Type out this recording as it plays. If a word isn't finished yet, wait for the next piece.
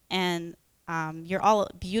You're all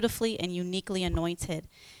beautifully and uniquely anointed.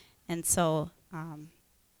 And so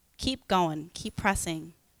keep going, keep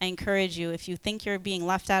pressing. I encourage you, if you think you're being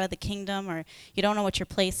left out of the kingdom or you don't know what your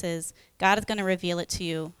place is, God is going to reveal it to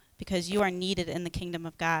you because you are needed in the kingdom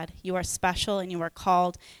of God. You are special and you are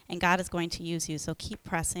called, and God is going to use you. So keep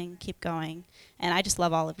pressing, keep going. And I just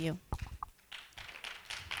love all of you.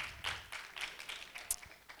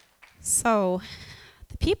 So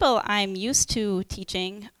the people I'm used to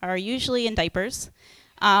teaching are usually in diapers.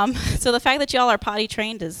 So the fact that y'all are potty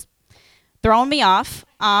trained is throwing me off.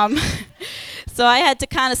 So I had to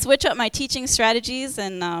kind of switch up my teaching strategies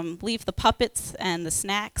and leave the puppets and the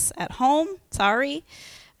snacks at home. Sorry,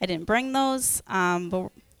 I didn't bring those. But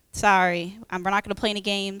sorry, we're not going to play any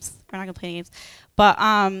games. But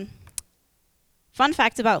fun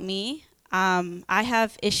fact about me, I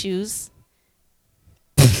have issues.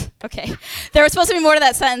 Okay, there was supposed to be more to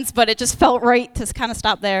that sentence, but it just felt right to kind of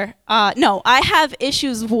stop there. No, I have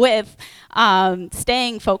issues with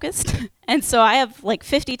staying focused. And so I have like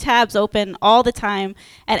 50 tabs open all the time.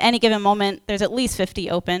 At any given moment, there's at least 50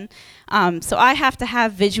 open. So I have to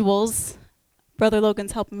have visuals. Brother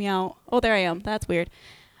Logan's helping me out. Oh, there I am. That's weird.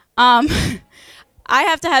 I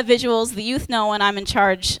have to have visuals. The youth know when I'm in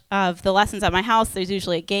charge of the lessons at my house. There's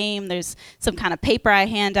usually a game. There's some kind of paper I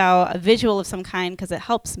hand out, a visual of some kind, because it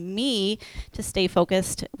helps me to stay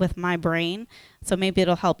focused with my brain. So maybe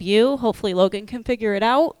it'll help you. Hopefully Logan can figure it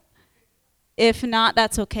out. If not,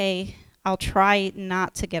 that's okay. I'll try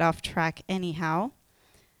not to get off track anyhow.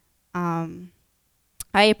 I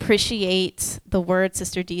appreciate the word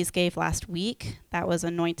Sister Dees gave last week. That was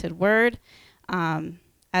anointed word.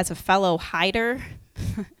 As a fellow hider,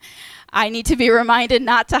 I need to be reminded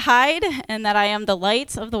not to hide and that I am the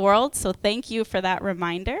light of the world. So thank you for that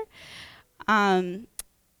reminder.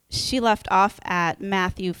 She left off at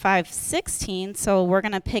Matthew 5:16, so we're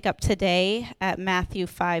going to pick up today at Matthew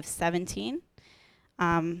 5:17.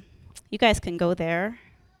 You guys can go there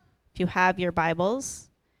if you have your Bibles.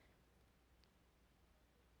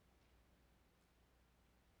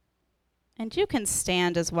 And you can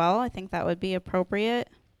stand as well. I think that would be appropriate.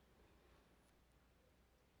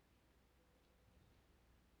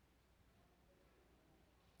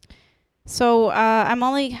 So I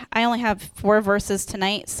only have 4 verses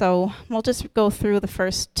tonight, so we'll just go through the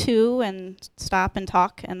first 2 and stop and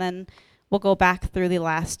talk, and then we'll go back through the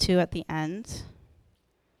last 2 at the end.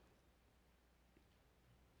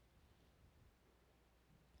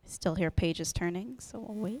 I still hear pages turning, so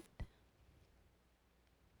we'll wait.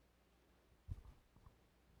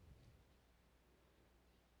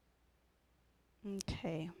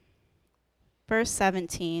 Okay. Verse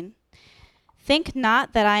 17. Think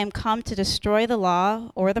not that I am come to destroy the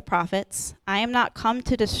law or the prophets. I am not come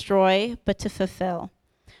to destroy, but to fulfill.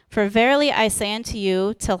 For verily I say unto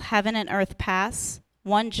you, till heaven and earth pass,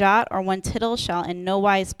 one jot or one tittle shall in no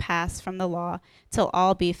wise pass from the law, till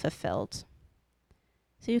all be fulfilled.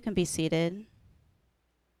 So you can be seated.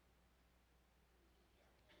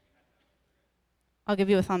 I'll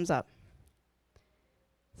give you a thumbs up.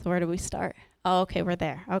 So where do we start? Oh, okay, we're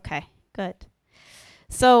there. Okay, good.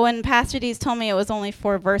 So when Pastor Dees told me it was only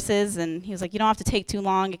 4 verses, and he was like, you don't have to take too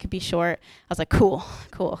long, it could be short. I was like, cool,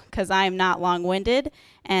 because I am not long-winded,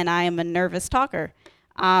 and I am a nervous talker.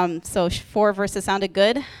 So 4 verses sounded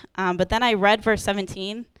good, but then I read verse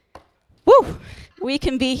 17. Woo! We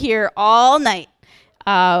can be here all night.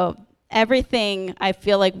 Everything I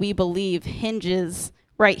feel like we believe hinges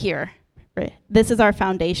right here. Right? This is our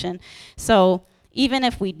foundation. So even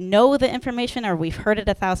if we know the information or we've heard it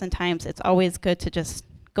 1,000 times, it's always good to just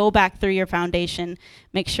go back through your foundation,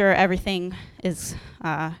 make sure everything is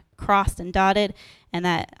crossed and dotted, and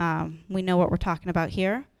that we know what we're talking about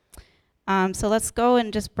here. So let's go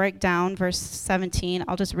and just break down verse 17.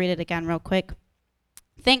 I'll just read it again real quick.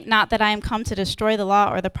 Think not that I am come to destroy the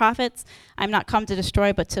law or the prophets. I'm not come to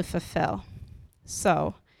destroy, but to fulfill.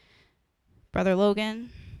 So, Brother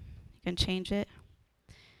Logan, you can change it.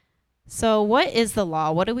 So what is the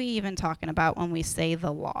law? What are we even talking about when we say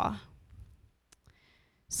the law?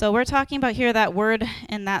 So we're talking about here, that word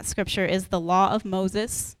in that scripture is the law of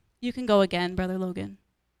Moses. You can go again, Brother Logan.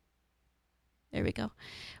 There we go.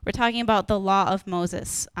 We're talking about the law of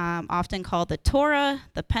Moses, often called the Torah,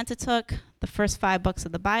 the Pentateuch, the first 5 books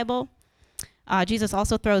of the Bible. Jesus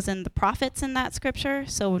also throws in the prophets in that scripture.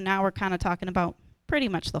 So now we're kind of talking about pretty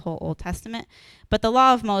much the whole Old Testament. But the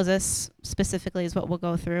law of Moses specifically is what we'll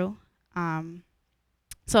go through.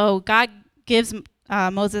 So God gives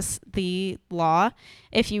Moses the law.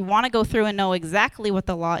 If you want to go through and know exactly what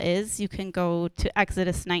the law is, you can go to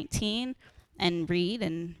Exodus 19 and read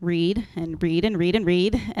and read and read and read and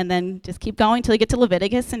read, and then just keep going till you get to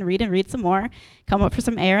Leviticus and read some more, come up for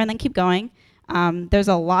some air, and then keep going. There's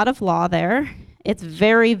a lot of law there. It's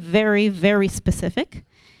very, very, very specific,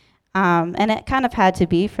 and it kind of had to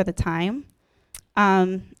be for the time.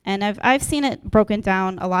 And I've seen it broken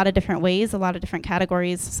down a lot of different ways, a lot of different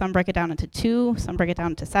categories. Some break it down into 2, some break it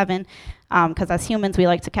down into 7, because as humans, we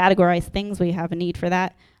like to categorize things. We have a need for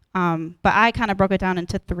that. But I kind of broke it down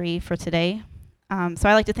into 3 for today. So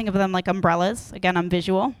I like to think of them like umbrellas. Again, I'm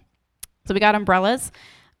visual. So we got umbrellas.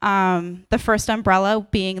 The first umbrella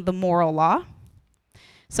being the moral law.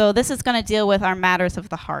 So this is going to deal with our matters of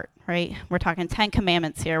the heart, right? We're talking 10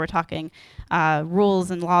 commandments here. We're talking rules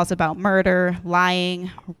and laws about murder,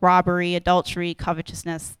 lying, robbery, adultery,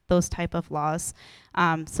 covetousness, those type of laws.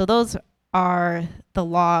 So those are the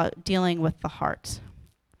law dealing with the heart.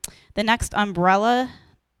 The next umbrella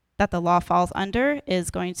that the law falls under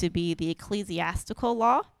is going to be the ecclesiastical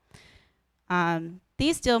law.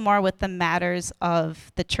 These deal more with the matters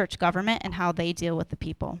of the church government and how they deal with the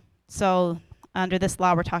people. So under this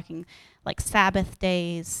law, we're talking like Sabbath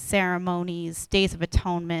days, ceremonies, days of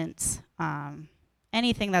atonement,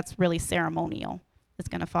 anything that's really ceremonial is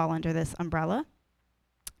going to fall under this umbrella.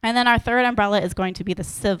 And then our third umbrella is going to be the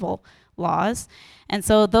civil laws. And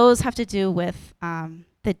so those have to do with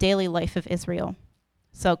the daily life of Israel.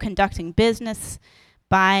 So conducting business,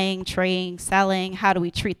 buying, trading, selling, how do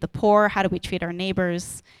we treat the poor, how do we treat our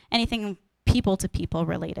neighbors, anything people to people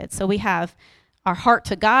related. So we have our heart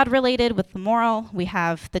to God related with the moral, we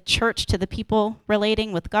have the church to the people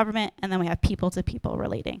relating with government, and then we have people to people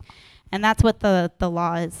relating. And that's what the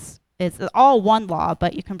law is. It's all one law,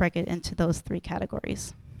 but you can break it into those 3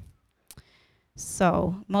 categories.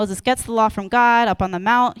 So Moses gets the law from God up on the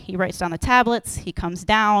mount. He writes down the tablets. He comes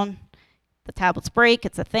down. The tablets break.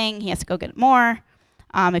 It's a thing. He has to go get more.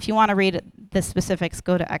 If you want to read the specifics,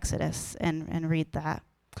 go to Exodus and read that.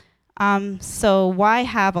 So why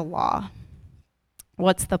have a law?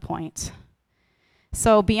 What's the point?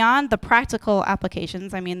 So beyond the practical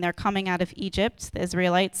applications, I mean, they're coming out of Egypt, the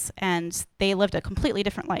Israelites, and they lived a completely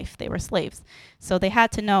different life. They were slaves. So they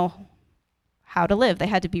had to know how to live. They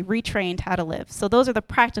had to be retrained how to live. So those are the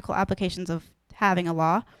practical applications of having a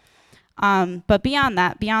law. But beyond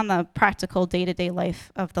that, beyond the practical day-to-day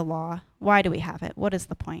life of the law, why do we have it? What is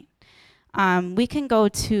the point? We can go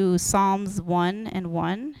to Psalms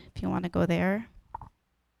 1:1, if you want to go there.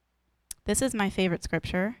 This is my favorite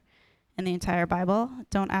scripture in the entire Bible.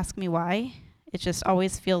 Don't ask me why. It just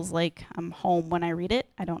always feels like I'm home when I read it.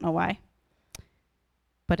 I don't know why.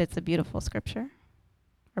 But it's a beautiful scripture,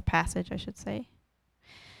 or passage, I should say.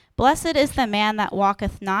 Blessed is the man that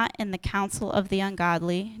walketh not in the counsel of the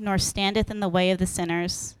ungodly, nor standeth in the way of the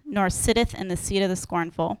sinners, nor sitteth in the seat of the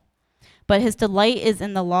scornful. But his delight is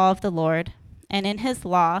in the law of the Lord, and in his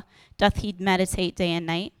law doth he meditate day and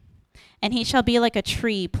night. And he shall be like a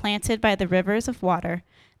tree planted by the rivers of water,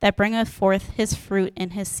 that bringeth forth his fruit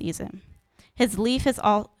in his season. His leaf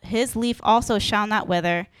also shall not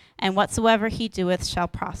wither, and whatsoever he doeth shall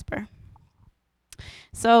prosper.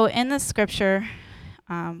 So in this scripture,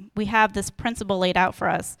 we have this principle laid out for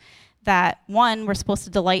us that 1, we're supposed to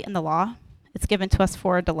delight in the law. It's given to us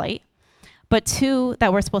for a delight. But 2,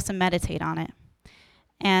 that we're supposed to meditate on it.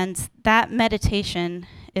 And that meditation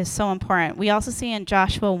is so important. We also see in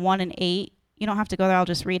Joshua 1:8, you don't have to go there, I'll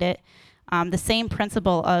just read it, the same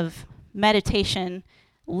principle of meditation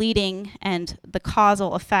leading and the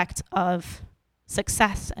causal effect of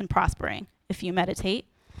success and prospering if you meditate.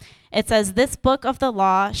 It says, "This book of the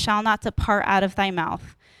law shall not depart out of thy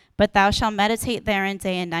mouth, but thou shalt meditate therein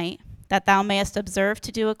day and night, that thou mayest observe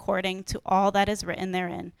to do according to all that is written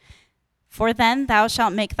therein. For then thou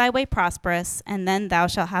shalt make thy way prosperous, and then thou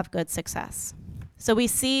shalt have good success." So we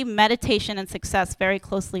see meditation and success very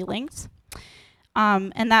closely linked.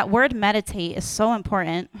 And that word meditate is so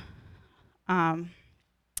important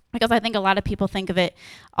because I think a lot of people think of it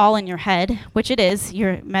all in your head, which it is.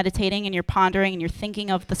 You're meditating and you're pondering and you're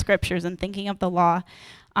thinking of the scriptures and thinking of the law.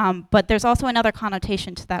 But there's also another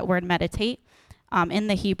connotation to that word meditate in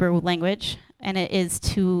the Hebrew language, and it is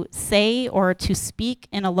to say or to speak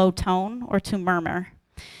in a low tone or to murmur.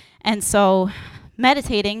 And so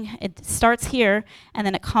meditating, it starts here and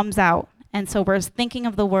then it comes out. And so we're thinking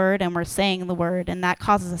of the word and we're saying the word, and that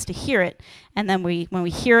causes us to hear it. And then when we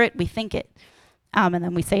hear it, we think it. And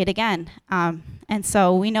then we say it again. And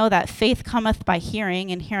so we know that faith cometh by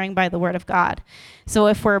hearing, and hearing by the word of God. So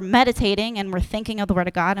if we're meditating and we're thinking of the word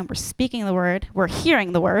of God and we're speaking the word, we're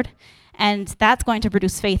hearing the word, and that's going to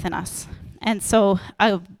produce faith in us. And so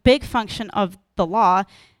a big function of the law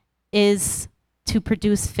is to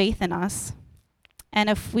produce faith in us. And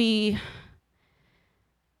if we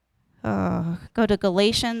Go to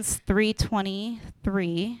Galatians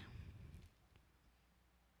 3:23.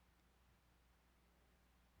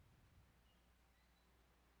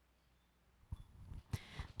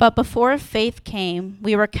 But before faith came,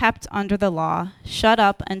 we were kept under the law, shut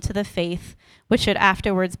up unto the faith which should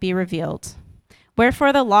afterwards be revealed.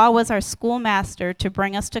 Wherefore the law was our schoolmaster to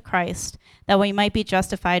bring us to Christ, that we might be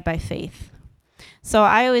justified by faith. So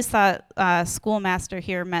I always thought schoolmaster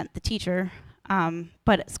here meant the teacher,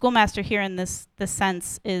 but schoolmaster here in this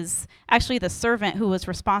sense is actually the servant who was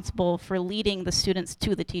responsible for leading the students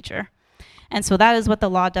to the teacher. And so that is what the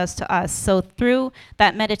law does to us. So through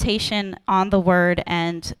that meditation on the word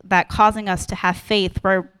and that causing us to have faith,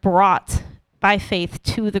 we're brought by faith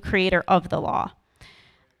to the creator of the law.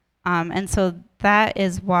 And so that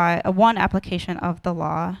is why one application of the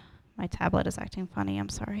law. My tablet is acting funny, I'm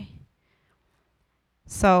sorry.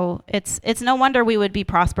 So it's no wonder we would be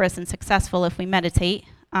prosperous and successful if we meditate,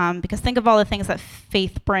 because think of all the things that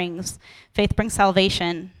faith brings. Faith brings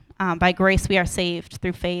salvation. By grace we are saved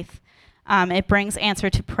through faith. It brings answer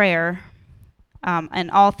to prayer.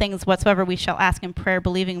 And all things whatsoever we shall ask in prayer,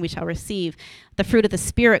 believing we shall receive. The fruit of the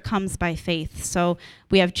Spirit comes by faith. So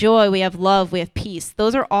we have joy, we have love, we have peace.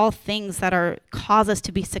 Those are all things that cause us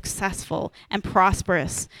to be successful and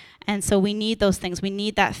prosperous. And so we need those things. We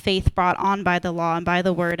need that faith brought on by the law and by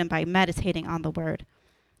the word and by meditating on the word.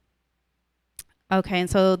 Okay, and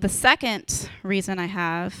so the second reason I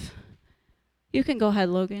have, you can go ahead,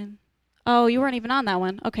 Logan. Oh, you weren't even on that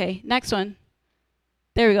one. Okay, next one.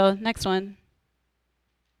 There we go, next one.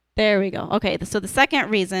 There we go. Okay, so the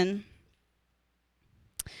second reason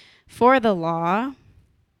for the law.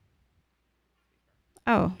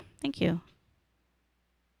 Oh, thank you.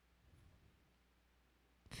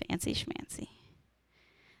 Fancy schmancy.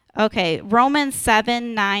 Okay, Romans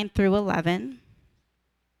 7:9-11.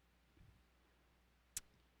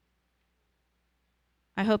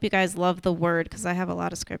 I hope you guys love the word because I have a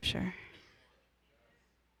lot of scripture.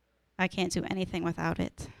 I can't do anything without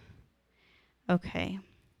it. Okay.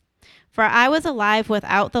 For I was alive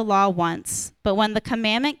without the law once, but when the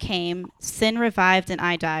commandment came, sin revived and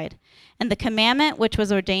I died. And the commandment which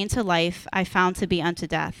was ordained to life I found to be unto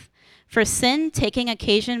death. For sin, taking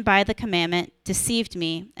occasion by the commandment, deceived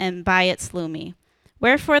me, and by it slew me.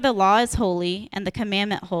 Wherefore the law is holy, and the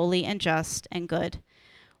commandment holy and just and good.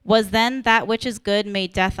 Was then that which is good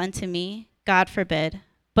made death unto me? God forbid.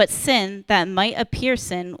 But sin, that might appear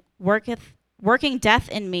sin, working death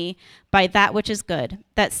in me by that which is good,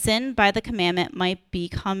 that sin by the commandment might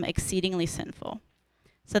become exceedingly sinful.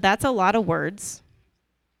 So that's a lot of words.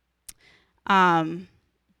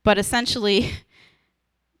 But essentially,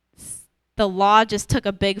 the law just took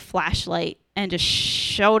a big flashlight and just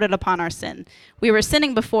showed it upon our sin. We were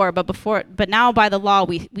sinning before, but now by the law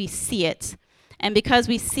we see it. And because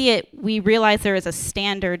we see it, we realize there is a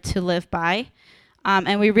standard to live by.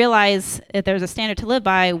 And we realize if there's a standard to live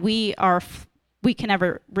by, we can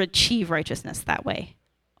never achieve righteousness that way.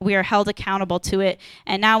 We are held accountable to it.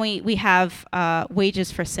 And now we have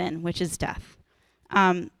wages for sin, which is death.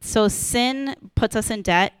 So sin puts us in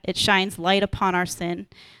debt. It shines light upon our sin.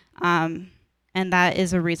 And that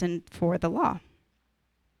is a reason for the law.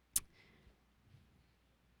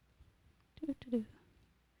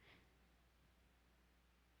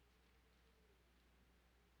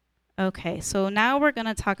 Okay, so now we're going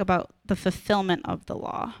to talk about the fulfillment of the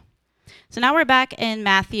law. So now we're back in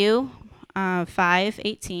Matthew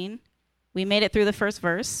 5:18. We made it through the first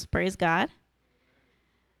verse. Praise God.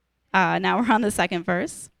 Now we're on the second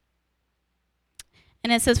verse.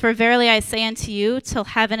 And it says, For verily I say unto you, till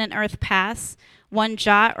heaven and earth pass, one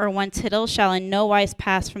jot or one tittle shall in no wise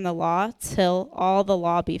pass from the law, till all the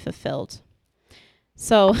law be fulfilled.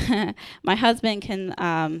 So my husband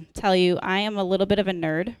can tell you I am a little bit of a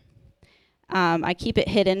nerd. I keep it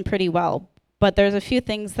hidden pretty well, but there's a few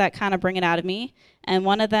things that kind of bring it out of me, and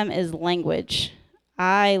one of them is language.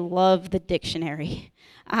 I love the dictionary.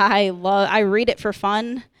 I read it for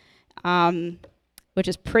fun, which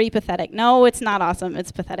is pretty pathetic. No, it's not awesome.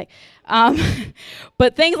 It's pathetic.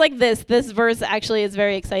 But things like this verse actually is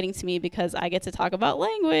very exciting to me because I get to talk about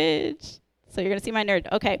language. So you're going to see my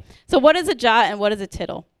nerd. Okay, so what is a jot and what is a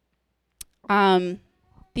tittle?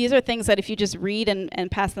 These are things that if you just read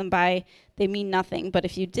and pass them by, they mean nothing. But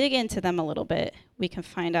if you dig into them a little bit, we can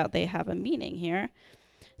find out they have a meaning here.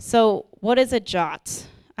 So what is a jot?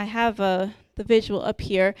 I have the visual up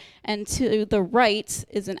here, and to the right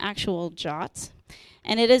is an actual jot.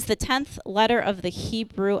 And it is the 10th letter of the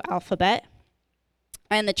Hebrew alphabet.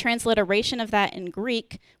 And the transliteration of that in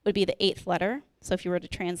Greek would be the 8th letter, so if you were to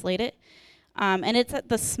translate it. And it's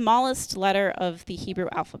the smallest letter of the Hebrew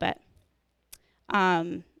alphabet.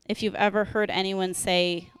 if you've ever heard anyone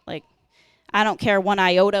say, like, I don't care one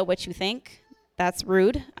iota what you think, that's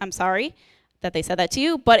rude. I'm sorry that they said that to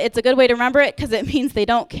you, but it's a good way to remember it because it means they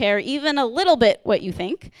don't care even a little bit what you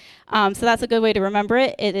think. So that's a good way to remember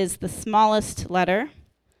it. It is the smallest letter.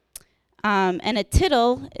 And a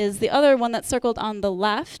tittle is the other one that's circled on the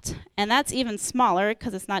left, and that's even smaller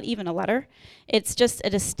because it's not even a letter. It's just a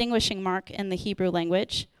distinguishing mark in the Hebrew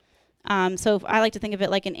language. So if I like to think of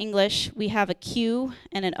it like in English, we have a Q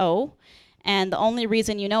and an O, and the only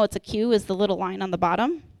reason you know it's a Q is the little line on the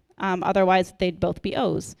bottom. Otherwise, they'd both be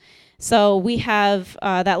O's. So we have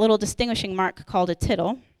that little distinguishing mark called a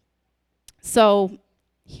tittle. So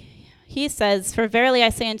he says, "For verily I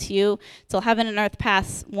say unto you, till heaven and earth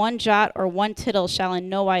pass, one jot or one tittle shall in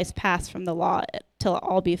no wise pass from the law till it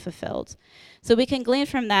all be fulfilled." So we can glean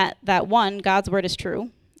from that one, God's word is true,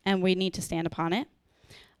 and we need to stand upon it.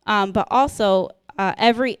 But also,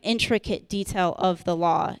 every intricate detail of the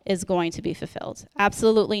law is going to be fulfilled.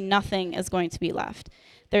 Absolutely nothing is going to be left.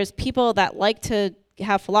 There's people that like to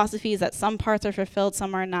have philosophies that some parts are fulfilled,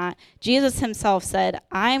 some are not. Jesus himself said,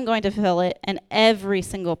 I am going to fulfill it, and every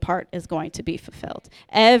single part is going to be fulfilled.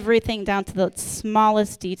 Everything down to the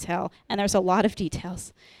smallest detail, and there's a lot of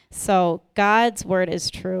details. So God's word is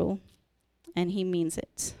true, and he means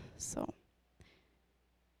it. So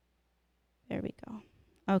there we go.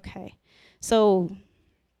 Okay, so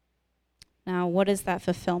now what does that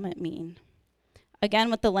fulfillment mean? Again,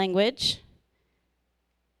 with the language,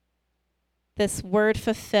 this word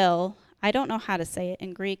fulfill, I don't know how to say it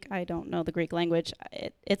in Greek. I don't know the Greek language.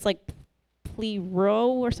 It's like plero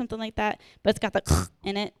or something like that, but it's got the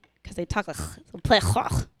in it because they talk like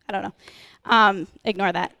I don't know.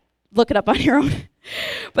 Ignore that. Look it up on your own.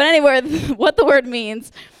 But anyway, what the word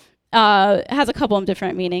means has a couple of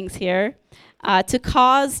different meanings here. To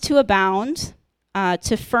cause to abound,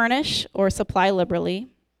 to furnish or supply liberally,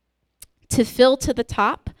 to fill to the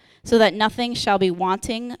top, so that nothing shall be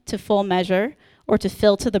wanting to full measure, or to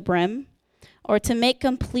fill to the brim, or to make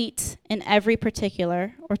complete in every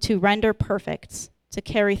particular, or to render perfect, to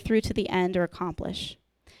carry through to the end or accomplish.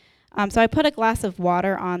 So I put a glass of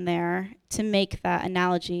water on there to make that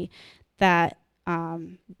analogy that,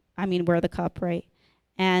 we're the cup, right?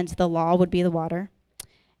 And the law would be the water.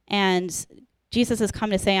 And Jesus has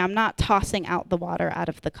come to say, I'm not tossing out the water out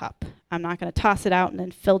of the cup. I'm not going to toss it out and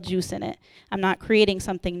then fill juice in it. I'm not creating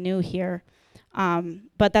something new here,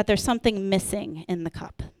 but that there's something missing in the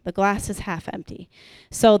cup. The glass is half empty.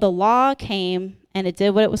 So the law came and it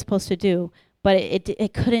did what it was supposed to do, but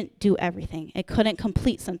it couldn't do everything. It couldn't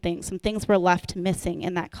complete some things. Some things were left missing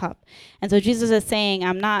in that cup. And so Jesus is saying,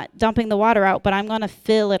 I'm not dumping the water out, but I'm going to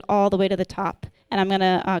fill it all the way to the top, and I'm going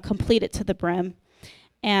to complete it to the brim.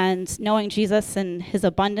 And knowing Jesus and his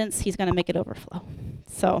abundance, he's going to make it overflow.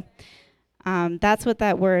 So that's what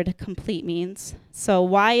that word complete means. So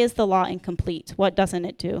why is the law incomplete? What doesn't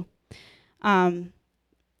it do?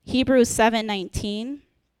 Hebrews 7:19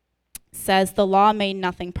 says the law made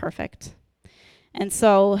nothing perfect. And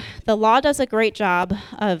so the law does a great job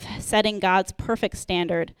of setting God's perfect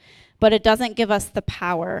standard, but it doesn't give us the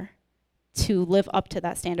power to live up to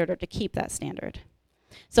that standard or to keep that standard.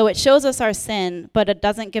 So it shows us our sin, but it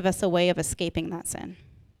doesn't give us a way of escaping that sin.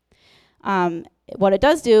 What it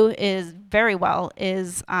does do is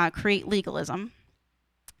create legalism.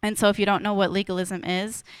 And so if you don't know what legalism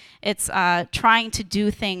is, it's trying to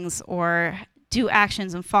do things or do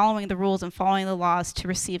actions and following the rules and following the laws to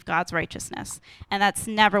receive God's righteousness. And that's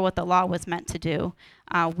never what the law was meant to do.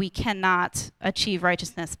 We cannot achieve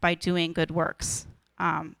righteousness by doing good works.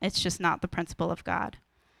 It's just not the principle of God.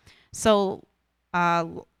 So,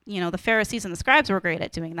 the Pharisees and the scribes were great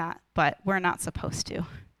at doing that, but we're not supposed to.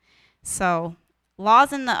 So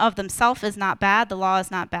laws of themselves is not bad. The law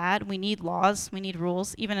is not bad. We need laws. We need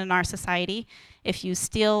rules. Even in our society, if you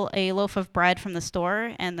steal a loaf of bread from the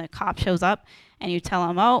store and the cop shows up and you tell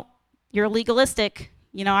him, oh, you're legalistic,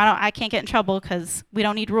 I can't get in trouble because we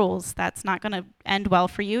don't need rules. That's not going to end well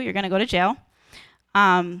for you. You're going to go to jail.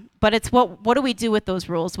 But it's what do we do with those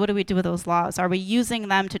rules? What do we do with those laws? Are we using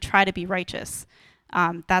them to try to be righteous?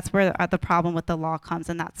 That's where the problem with the law comes,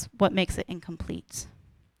 and that's what makes it incomplete.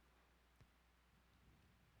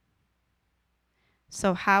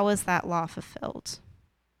 So how is that law fulfilled?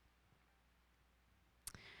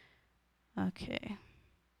 Okay.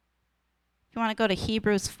 If you want to go to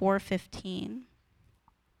Hebrews 4:15.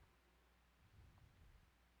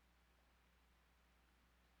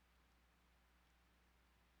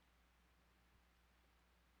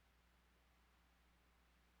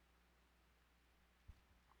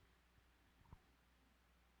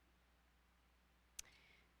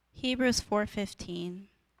 Hebrews 4:15.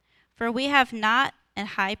 For we have not and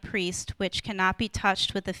high priest which cannot be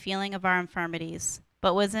touched with the feeling of our infirmities,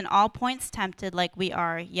 but was in all points tempted like we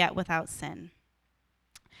are, yet without sin.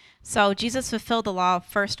 So Jesus fulfilled the law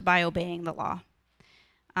first by obeying the law.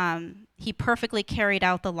 He perfectly carried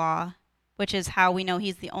out the law, which is how we know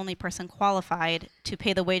he's the only person qualified to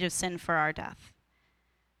pay the wage of sin for our death.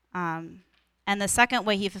 And the second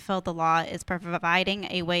way he fulfilled the law is providing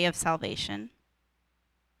a way of salvation.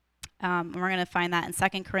 We're going to find that in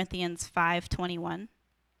 2 Corinthians 5:21.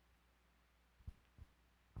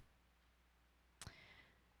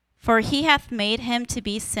 For he hath made him to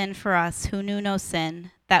be sin for us who knew no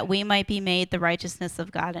sin, that we might be made the righteousness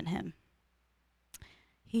of God in him.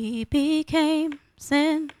 He became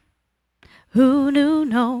sin who knew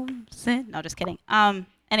no sin. No, just kidding.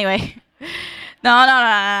 Anyway. No.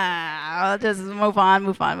 I'll just move on.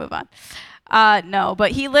 No,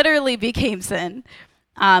 but he literally became sin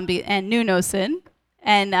and knew no sin.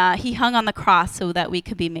 And he hung on the cross so that we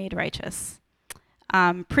could be made righteous.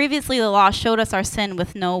 Previously, the law showed us our sin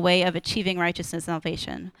with no way of achieving righteousness and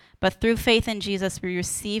salvation. But through faith in Jesus, we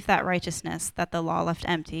receive that righteousness that the law left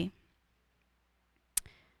empty.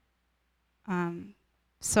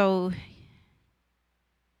 So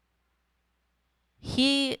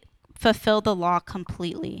he fulfilled the law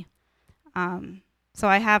completely. So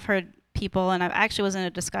I have heard people, and I actually was in a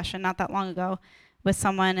discussion not that long ago with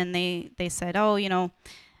someone, and they said, oh,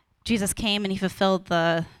 Jesus came and he fulfilled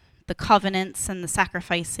the covenants and the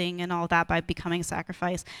sacrificing and all that by becoming a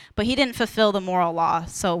sacrifice, but he didn't fulfill the moral law,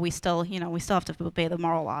 so we still have to obey the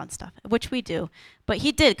moral law and stuff, which we do. But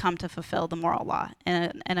he did come to fulfill the moral law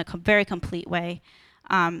in a very complete way.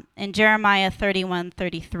 In Jeremiah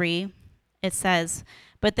 31:33, it says,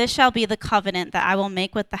 but this shall be the covenant that I will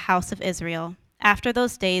make with the house of Israel. After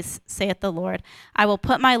those days, saith the Lord, I will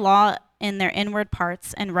put my law in their inward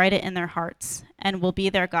parts and write it in their hearts, and will be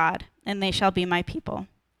their God, and they shall be my people.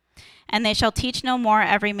 And they shall teach no more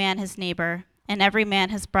every man his neighbor, and every man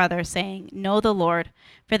his brother, saying, know the Lord,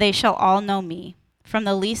 for they shall all know me, from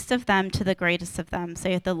the least of them to the greatest of them,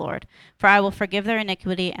 saith the Lord. For I will forgive their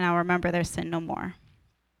iniquity, and I will remember their sin no more.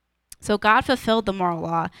 So God fulfilled the moral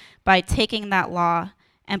law by taking that law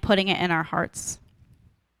and putting it in our hearts.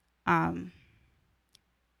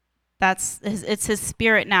 It's his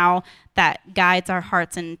spirit now that guides our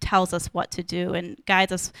hearts and tells us what to do and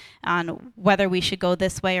guides us on whether we should go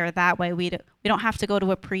this way or that way. We don't have to go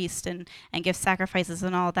to a priest and give sacrifices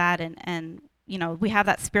and all that. And we have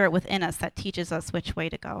that spirit within us that teaches us which way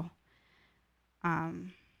to go.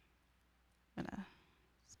 I'm going to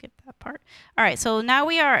skip that part. All right, so now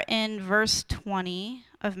we are in verse 20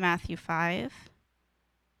 of Matthew 5.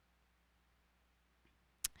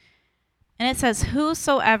 And it says,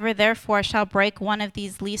 whosoever therefore shall break one of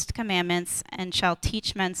these least commandments and shall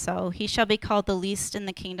teach men so, he shall be called the least in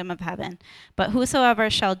the kingdom of heaven. But whosoever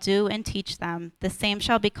shall do and teach them, the same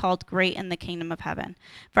shall be called great in the kingdom of heaven.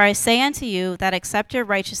 For I say unto you that except your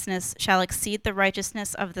righteousness shall exceed the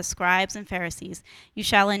righteousness of the scribes and Pharisees, you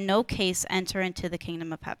shall in no case enter into the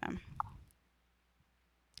kingdom of heaven.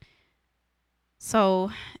 So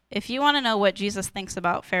if you want to know what Jesus thinks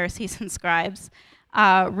about Pharisees and scribes,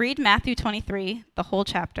 read Matthew 23, the whole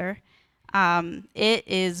chapter. It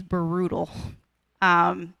is brutal.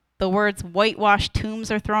 The words whitewashed tombs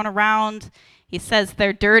are thrown around. He says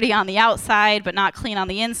they're dirty on the outside, but not clean on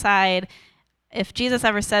the inside. If Jesus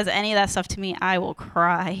ever says any of that stuff to me, I will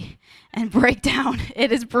cry and break down.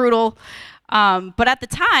 It is brutal. But at the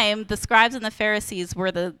time, the scribes and the Pharisees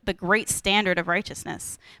were the great standard of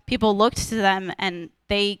righteousness. People looked to them and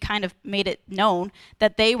they kind of made it known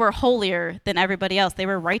that they were holier than everybody else. They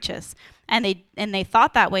were righteous. And they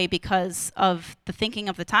thought that way because of the thinking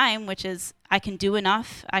of the time, which is, I can do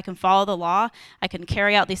enough, I can follow the law, I can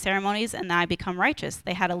carry out these ceremonies, and then I become righteous.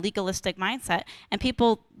 They had a legalistic mindset, and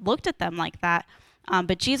people looked at them like that.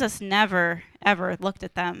 But Jesus never, ever looked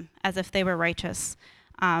at them as if they were righteous.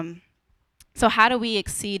 So how do we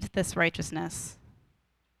exceed this righteousness?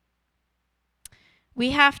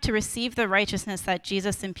 We have to receive the righteousness that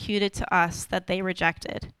Jesus imputed to us that they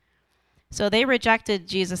rejected. So they rejected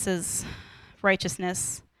Jesus's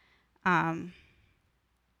righteousness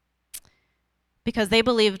because they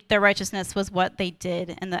believed their righteousness was what they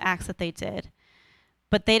did and the acts that they did.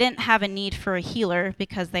 But they didn't have a need for a healer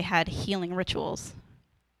because they had healing rituals.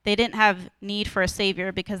 They didn't have need for a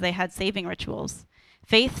savior because they had saving rituals.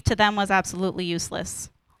 Faith to them was absolutely useless.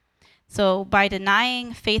 So by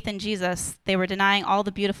denying faith in Jesus, they were denying all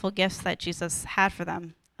the beautiful gifts that Jesus had for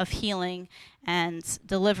them of healing and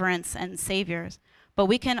deliverance and saviors. But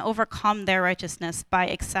we can overcome their righteousness by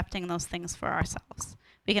accepting those things for ourselves.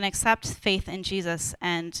 We can accept faith in Jesus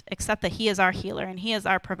and accept that he is our healer and he is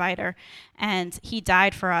our provider and he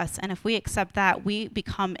died for us. And if we accept that, we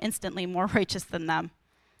become instantly more righteous than them.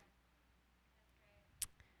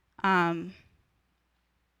 I'm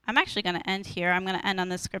actually going to end here. I'm going to end on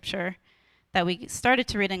this scripture that we started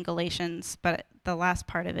to read in Galatians, but the last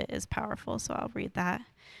part of it is powerful, so I'll read that.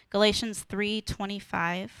 Galatians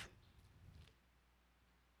 3:25.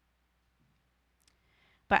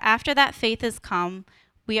 But after that faith is come,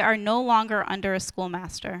 we are no longer under a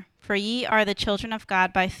schoolmaster. For ye are the children of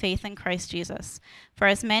God by faith in Christ Jesus. For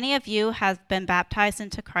as many of you have been baptized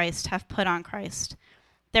into Christ have put on Christ.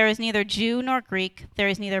 There is neither Jew nor Greek, there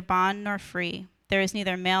is neither bond nor free, there is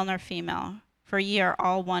neither male nor female, for ye are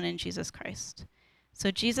all one in Jesus Christ.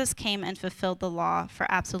 So Jesus came and fulfilled the law for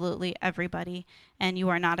absolutely everybody, and you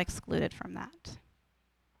are not excluded from that.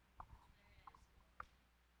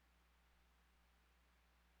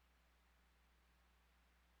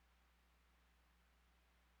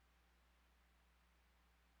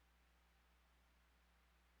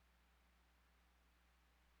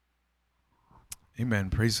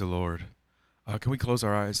 Amen. Praise the Lord. Can we close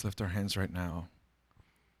our eyes, lift our hands right now?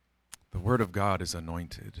 The Word of God is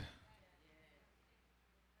anointed.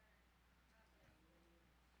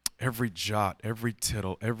 Every jot, every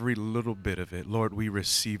tittle, every little bit of it, Lord, we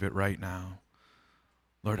receive it right now.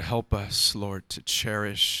 Lord, help us, Lord, to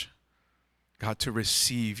cherish, God, to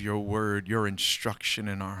receive your word, your instruction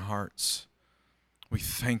in our hearts. We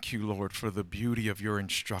thank you, Lord, for the beauty of your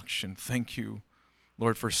instruction. Thank you,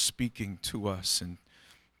 Lord, for speaking to us and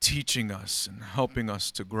teaching us and helping us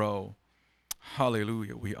to grow.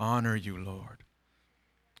 Hallelujah. We honor you, Lord.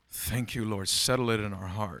 Thank you, Lord. Settle it in our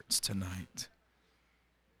hearts tonight.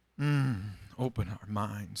 Open our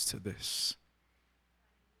minds to this.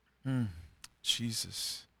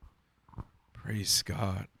 Jesus. Praise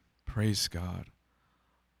God. Praise God.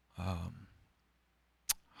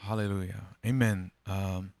 Hallelujah. Amen.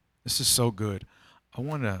 This is so good. I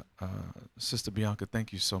want to, Sister Bianca,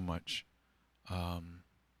 thank you so much.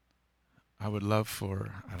 I would love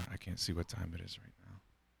for, I can't see what time it is right now.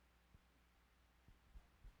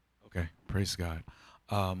 Okay, praise God.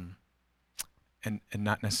 And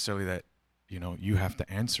not necessarily that, you have to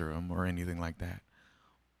answer them or anything like that.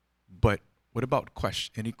 But what about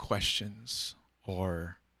any questions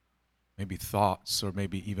or maybe thoughts or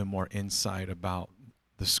maybe even more insight about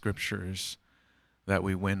the scriptures that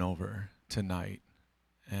we went over tonight,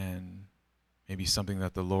 and maybe something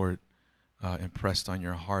that the Lord impressed on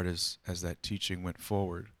your heart as that teaching went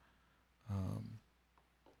forward?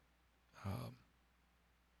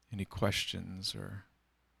 Any questions or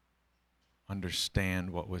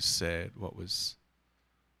understand what was said, what was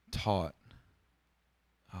taught?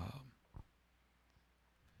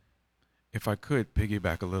 If I could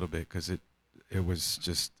piggyback a little bit, because it was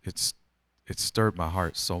just, it stirred my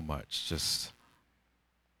heart so much. Just,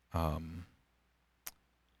 and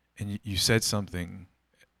you said something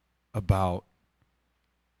about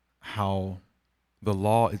how the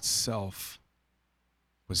law itself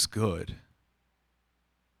was good.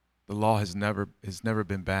 The law has never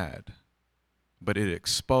been bad, but it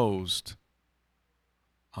exposed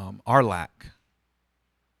our lack.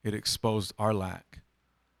 It exposed our lack.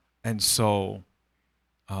 And so,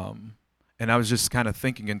 and I was just kind of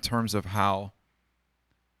thinking in terms of how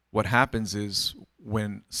what happens is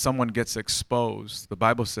when someone gets exposed, the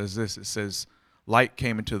Bible says this, it says, light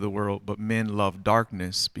came into the world, but men loved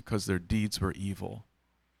darkness because their deeds were evil.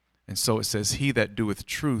 And so it says, he that doeth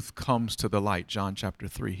truth comes to the light, John chapter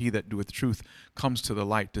 3. He that doeth truth comes to the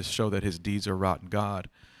light to show that his deeds are wrought in God.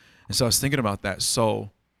 And so I was thinking about that.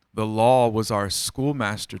 So the law was our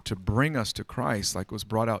schoolmaster to bring us to Christ, like it was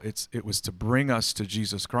brought out. It was to bring us to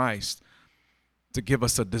Jesus Christ, to give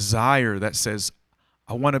us a desire that says,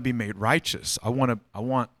 I want to be made righteous.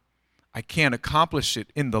 I can't accomplish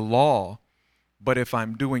it in the law, but if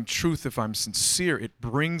I'm doing truth, if I'm sincere, it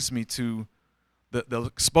brings me to the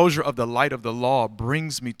exposure of the light of the law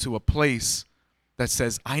brings me to a place that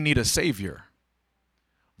says, I need a Savior,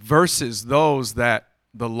 versus those that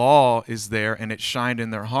the law is there and it shined in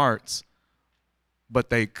their hearts, but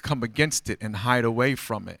they come against it and hide away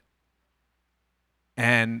from it.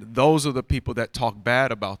 And those are the people that talk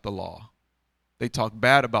bad about the law. They talk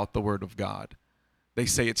bad about the Word of God. They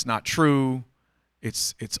say it's not true,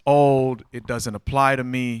 it's old, it doesn't apply to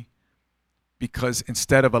me, because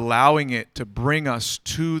instead of allowing it to bring us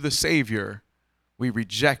to the Savior, we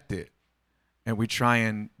reject it and we try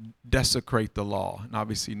and desecrate the law. And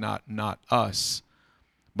obviously not us.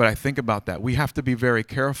 But I think about that. We have to be very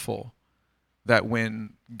careful that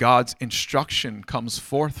when God's instruction comes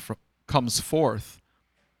forth,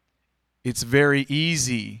 it's very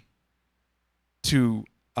easy to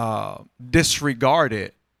disregard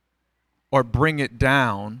it or bring it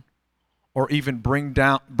down, or even bring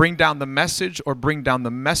down the message or bring down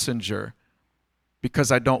the messenger,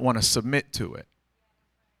 because I don't want to submit to it.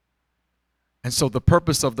 And so the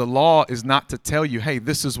purpose of the law is not to tell you, hey,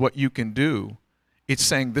 this is what you can do. It's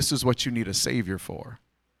saying this is what you need a Savior for.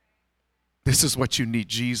 This is what you need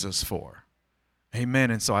Jesus for.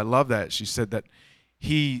 Amen. And so I love that. She said that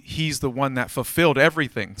he's the one that fulfilled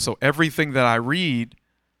everything. So everything that I read,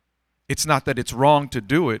 it's not that it's wrong to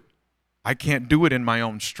do it. I can't do it in my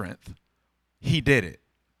own strength. He did it.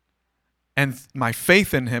 And my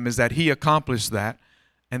faith in him is that he accomplished that,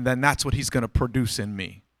 and then that's what he's going to produce in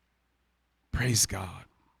me. Praise God.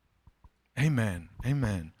 Amen.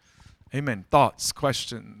 Amen. Amen. Thoughts,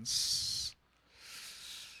 questions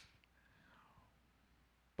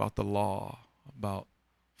about the law, about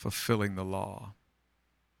fulfilling the law?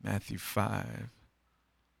 Matthew 5:11.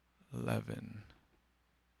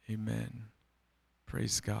 Amen.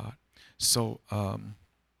 Praise God. So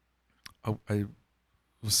I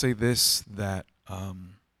will say this, that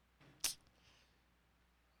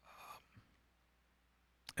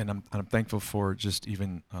and I'm thankful for just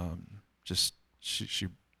even just she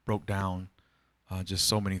broke down just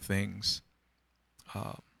so many things.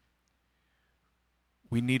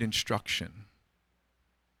 We need instruction.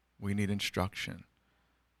 We need instruction.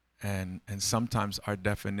 And sometimes our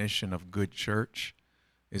definition of good church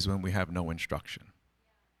is when we have no instruction.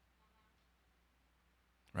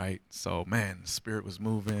 Right? So, man, the Spirit was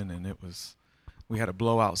moving, and we had a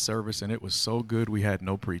blowout service, and it was so good we had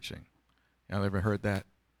no preaching. Y'all ever heard that?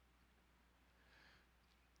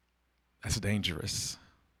 That's dangerous.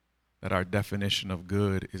 That our definition of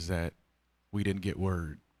good is that we didn't get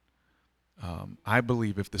word. I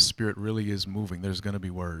believe if the Spirit really is moving, there's going to be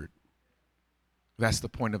word. That's the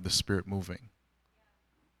point of the Spirit moving,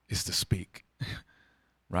 is to speak,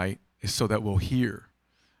 right? It's so that we'll hear.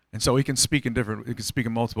 And so he can speak in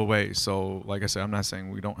multiple ways. So like I said, I'm not saying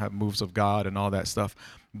we don't have moves of God and all that stuff,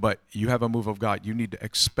 but you have a move of God. You need to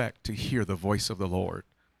expect to hear the voice of the Lord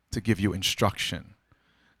to give you instruction.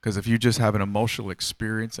 Because if you just have an emotional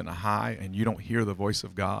experience and a high and you don't hear the voice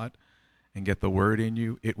of God and get the word in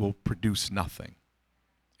you, it will produce nothing.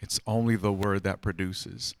 It's only the word that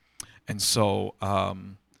produces. And so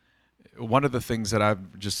one of the things that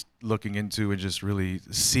I'm just looking into and just really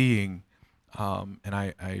seeing, and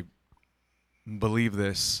I believe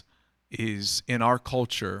this, is in our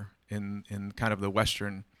culture, in kind of the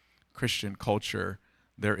Western Christian culture,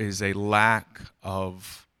 there is a lack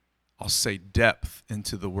of, I'll say, depth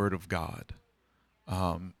into the Word of God.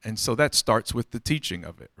 And so that starts with the teaching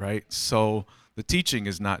of it, right? So the teaching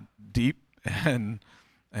is not deep, and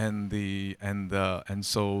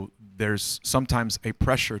so there's sometimes a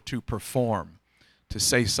pressure to perform, to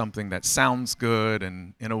say something that sounds good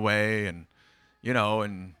and in a way, and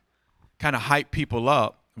and kind of hype people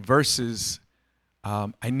up, versus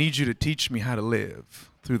I need you to teach me how to live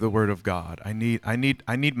through the Word of God. I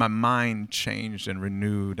need my mind changed and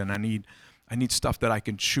renewed, and I need stuff that I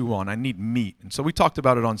can chew on. I need meat. And so we talked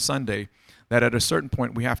about it on Sunday, that at a certain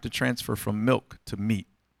point we have to transfer from milk to meat.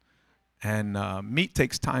 And meat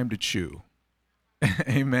takes time to chew.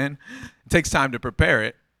 Amen. It takes time to prepare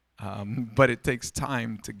it, but it takes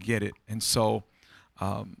time to get it. And so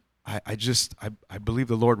I believe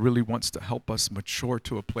the Lord really wants to help us mature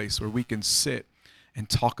to a place where we can sit and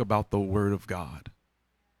talk about the Word of God.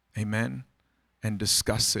 Amen. And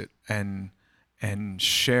discuss it and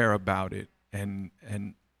share about it and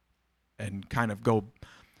kind of go,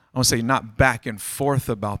 I want to say, not back and forth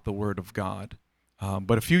about the Word of God.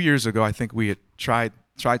 But a few years ago, I think we had tried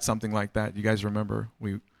something like that. You guys remember?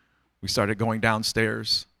 We started going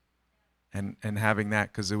downstairs and having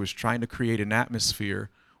that, because it was trying to create an atmosphere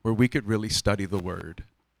where we could really study the Word,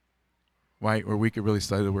 right? Where we could really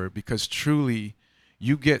study the Word, because truly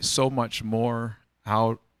you get so much more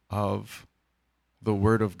out of the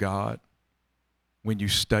Word of God when you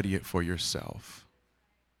study it for yourself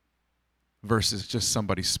versus just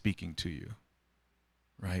somebody speaking to you,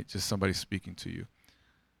 right? Just somebody speaking to you.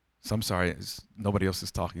 So I'm sorry, nobody else is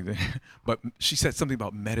talking there. But she said something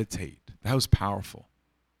about meditate. That was powerful.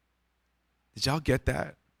 Did y'all get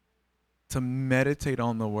that? To meditate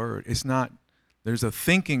on the Word. It's not, there's a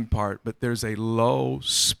thinking part, but there's a low,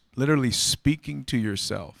 literally speaking to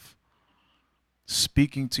yourself.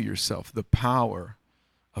 Speaking to yourself. The power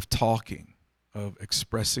of talking, of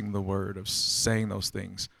expressing the Word, of saying those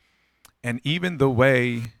things. And even the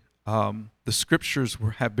way the scriptures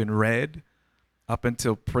have been read up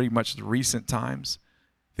until pretty much the recent times,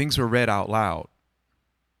 things were read out loud.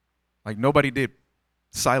 Like nobody did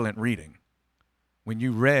silent reading. When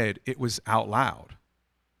you read, it was out loud.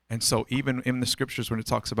 And so even in the scriptures, when it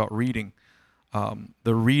talks about reading,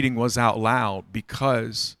 the reading was out loud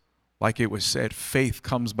because, like it was said, faith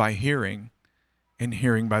comes by hearing and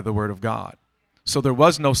hearing by the word of God. So there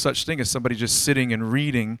was no such thing as somebody just sitting and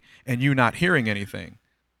reading and you not hearing anything.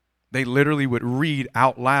 They literally would read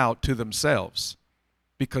out loud to themselves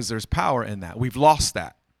because there's power in that. We've lost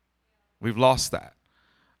that. We've lost that.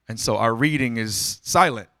 And so our reading is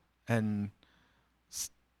silent. And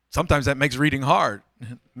sometimes that makes reading hard,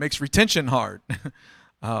 makes retention hard.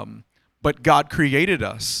 But God created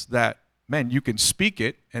us that, man, you can speak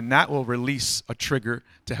it, and that will release a trigger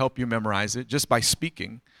to help you memorize it just by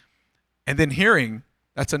speaking. And then hearing,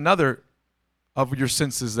 that's another of your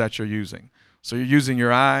senses that you're using. So you're using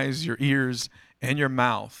your eyes, your ears, and your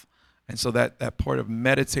mouth. And so that part of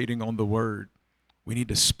meditating on the word, we need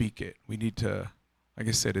to speak it. We need to, like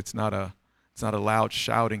I said, it's not a loud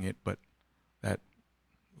shouting it, but that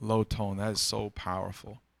low tone, that is so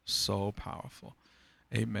powerful. So powerful.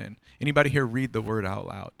 Amen. Anybody here read the word out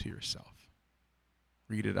loud to yourself?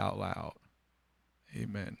 Read it out loud.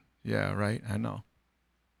 Amen. Yeah, right? I know.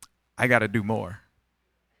 I got to do more.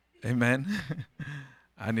 Amen.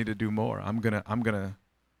 I need to do more. I'm going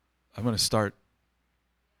to start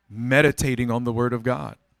meditating on the word of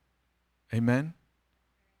God. Amen.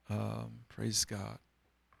 Praise God.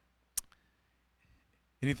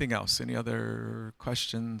 Anything else? Any other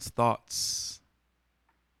questions, thoughts,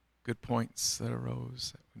 good points that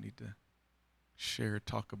arose that we need to share,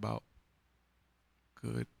 talk about?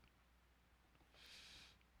 Good.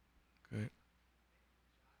 Good.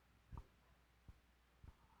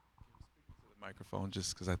 The microphone,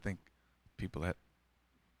 just because I think people that.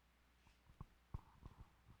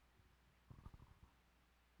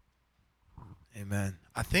 Amen.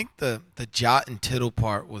 I think the jot and tittle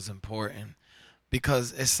part was important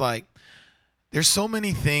because it's like there's so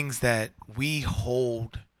many things that we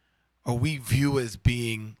hold or we view as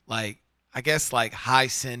being like, I guess, like high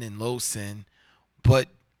sin and low sin, but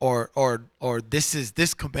or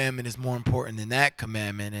this commandment is more important than that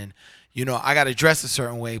commandment, and I got to dress a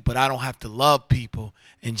certain way, but I don't have to love people.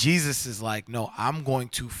 And Jesus is like, no, I'm going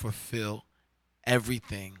to fulfill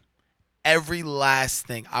everything, every last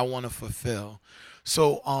thing I want to fulfill.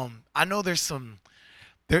 So I know there's some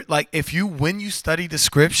there, like, if you when you study the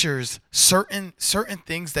scriptures, certain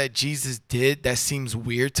things that Jesus did that seems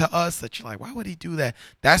weird to us, that you're like, why would he do that?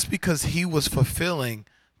 That's because he was fulfilling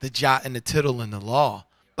the jot and the tittle in the law.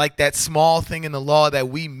 Like that small thing in the law that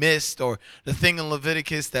we missed, or the thing in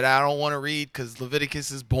Leviticus that I don't want to read because Leviticus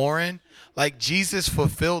is boring. Like Jesus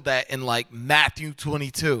fulfilled that in like Matthew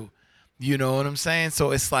 22. You know what I'm saying?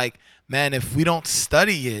 So it's like, man, if we don't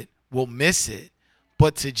study it, we'll miss it.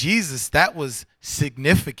 But to Jesus, that was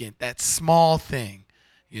significant, that small thing.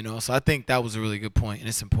 So I think that was a really good point, and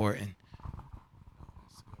it's important.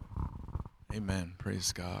 Amen.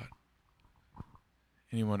 Praise God.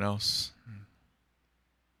 Anyone else?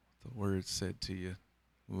 The word said to you,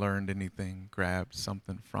 learned anything, grabbed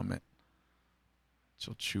something from it that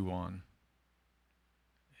you'll chew on.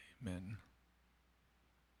 Amen.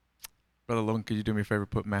 Brother Logan, could you do me a favor?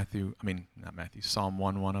 Put Psalm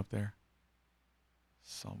 1:1 up there.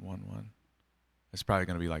 Psalm 1:1. It's probably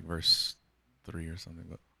going to be like verse 3 or something,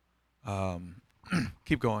 but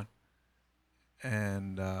keep going.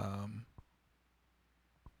 And I'm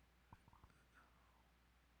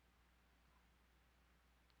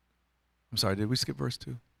sorry, did we skip verse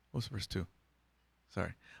 2? What's verse 2?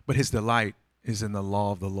 Sorry. But his delight is in the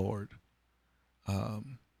law of the Lord.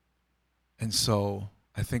 And so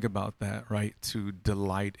I think about that, right? To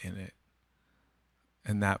delight in it.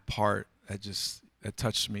 And that part that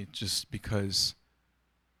touched me just because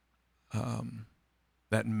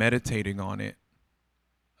that meditating on it,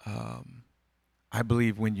 I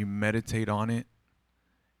believe when you meditate on it,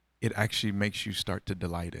 it actually makes you start to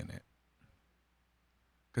delight in it.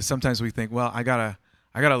 Because sometimes we think, well, I gotta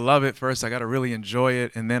love it first. I gotta really enjoy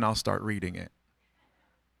it, and then I'll start reading it.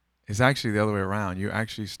 It's actually the other way around. You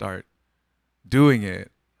actually start doing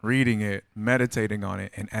it, reading it, meditating on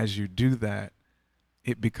it, and as you do that,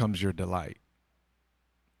 it becomes your delight.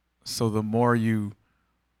 So the more you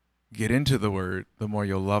get into the word, the more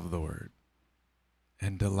you'll love the word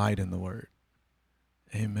and delight in the word.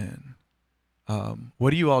 Amen.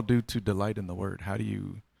 What do you all do to delight in the word? How do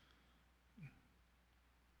you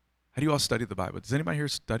all study the Bible? Does anybody here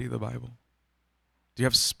study the Bible? Do you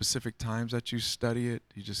have specific times that you study it?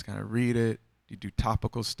 Do you just kind of read it? Do you do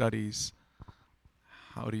topical studies?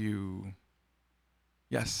 How do you?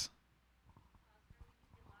 Yes.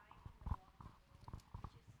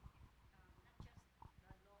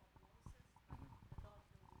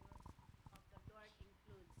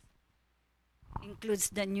 includes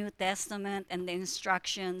the New Testament and the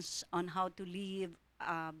instructions on how to live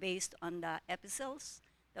based on the epistles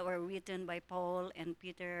that were written by Paul and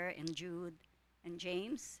Peter and Jude and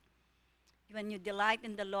James. When you delight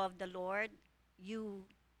in the law of the Lord, you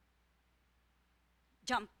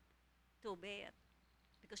jump to obey it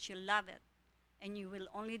because you love it. And you will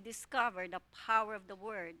only discover the power of the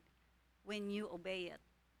word when you obey it,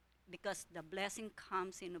 because the blessing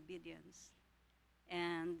comes in obedience.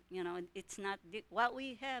 And it's not what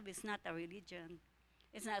we have is not a religion.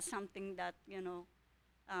 It's not something that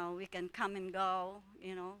we can come and go.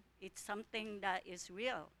 It's something that is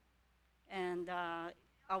real, and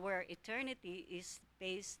our eternity is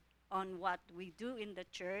based on what we do in the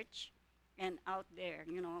church and out there.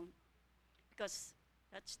 Because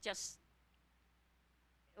that's just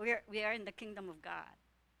we are in the kingdom of God.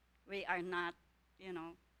 We are not,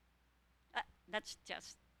 that's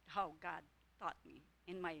just how God taught me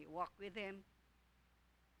in my walk with Him.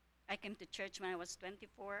 I came to church when I was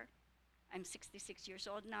 24. I'm 66 years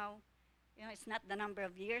old now. It's not the number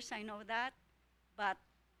of years, I know that, but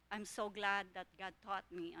I'm so glad that God taught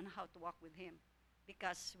me on how to walk with Him,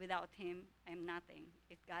 because without Him, I'm nothing.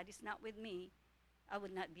 If God is not with me, I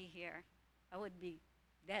would not be here. I would be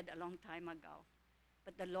dead a long time ago.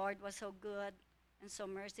 But the Lord was so good and so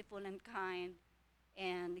merciful and kind,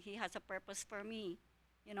 and He has a purpose for me,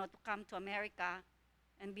 to come to America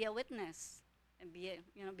and be a witness and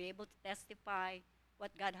be able to testify what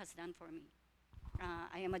God has done for me.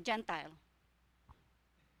 I am a Gentile,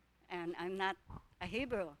 and I'm not a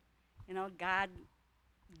Hebrew. God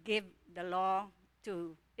gave the law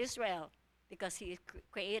to Israel because He is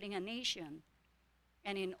creating a nation.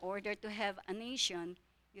 And in order to have a nation,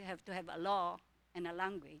 you have to have a law and a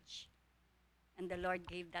language. And the Lord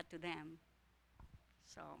gave that to them.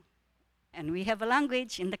 So, and we have a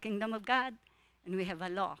language in the kingdom of God, and we have a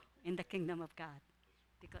law in the kingdom of God,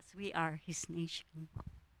 because we are His nation.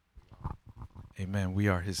 Amen. We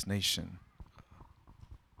are His nation.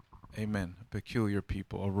 Amen. A peculiar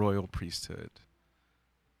people, a royal priesthood,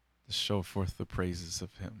 to show forth the praises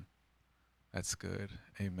of Him. That's good.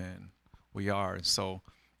 Amen. We are. So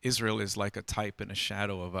Israel is like a type and a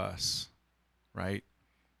shadow of us, right?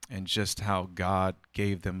 And just how God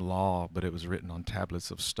gave them law, but it was written on tablets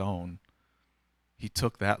of stone. He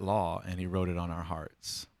took that law and He wrote it on our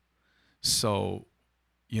hearts. So,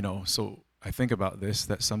 so I think about this,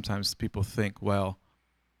 that sometimes people think, well,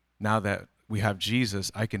 now that we have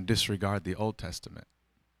Jesus, I can disregard the Old Testament.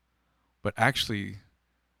 But actually,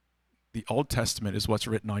 the Old Testament is what's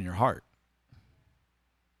written on your heart.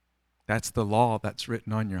 That's the law that's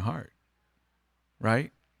written on your heart,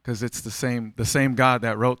 right? Because it's the same God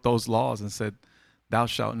that wrote those laws and said, thou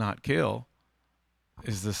shalt not kill,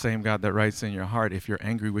 is the same God that writes in your heart, if you're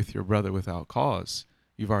angry with your brother without cause,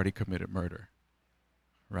 you've already committed murder,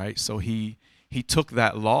 right? So he took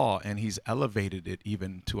that law and He's elevated it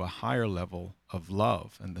even to a higher level of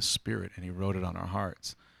love and the Spirit, and He wrote it on our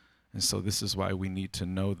hearts. And so this is why we need to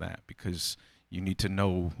know that, because you need to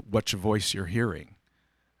know which voice you're hearing.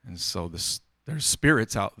 And so there's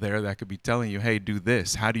spirits out there that could be telling you, hey, do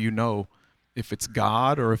this. How do you know if it's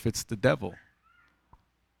God or if it's the devil?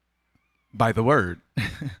 By the word,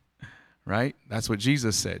 right? That's what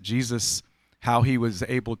Jesus said. Jesus, how He was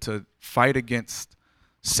able to fight against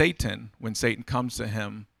Satan when Satan comes to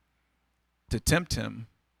Him to tempt Him.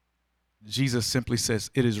 Jesus simply says,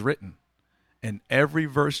 it is written. And every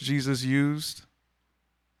verse Jesus used,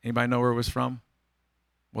 anybody know where it was from?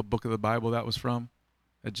 What book of the Bible that was from?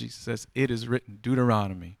 That Jesus says, it is written,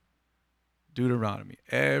 Deuteronomy.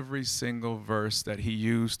 Every single verse that He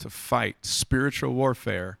used to fight spiritual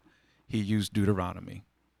warfare, He used Deuteronomy.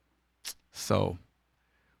 So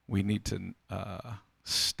we need to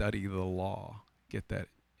study the law, get that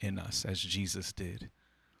in us as Jesus did.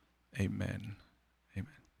 Amen.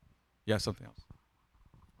 Amen. Yeah, something else.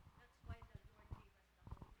 That's why the Lord gave us the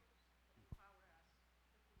Holy Ghost to empower us to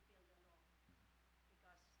fulfill the law,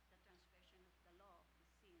 because the transgression of the law is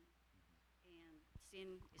sin, and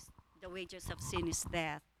sin is the wages of sin is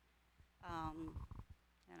death. Um,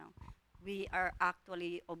 we are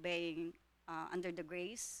actually obeying under the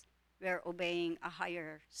grace. We are obeying a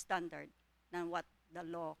higher standard than what the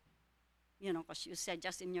law. Because you said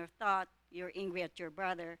just in your thought you're angry at your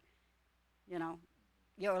brother.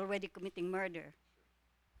 You're already committing murder.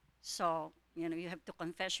 So you have to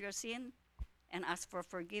confess your sin and ask for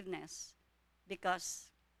forgiveness, because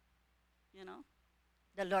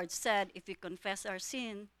the Lord said, if we confess our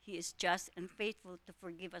sin, He is just and faithful to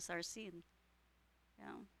forgive us our sin.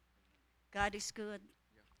 God is good,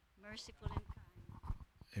 merciful, and kind.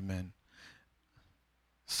 Amen.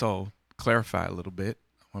 So clarify a little bit.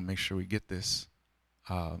 I want to make sure we get this.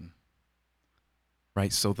 Um,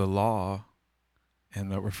 right? So the law,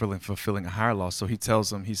 and that we're fulfilling a higher law. So he tells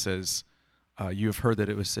them, he says, you have heard that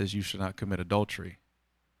it was says you should not commit adultery.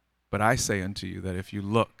 But I say unto you that if you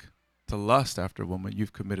look to lust after a woman,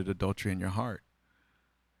 you've committed adultery in your heart.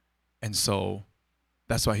 And so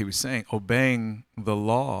that's why he was saying obeying the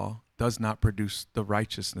law does not produce the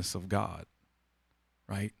righteousness of God,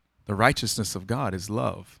 right? The righteousness of God is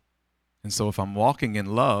love. And so if I'm walking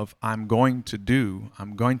in love, I'm going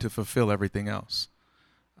to fulfill everything else.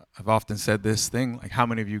 I've often said this thing, like how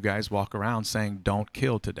many of you guys walk around saying, don't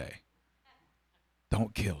kill today?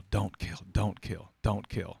 Don't kill, don't kill, don't kill, don't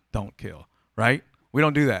kill, don't kill, right? We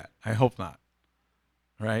don't do that. I hope not,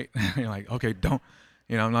 right? You're like, okay, don't,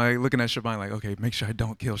 I'm like looking at Shabani like, okay, make sure I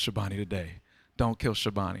don't kill Shabani today. Don't kill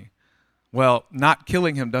Shabani. Well, not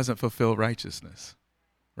killing him doesn't fulfill righteousness,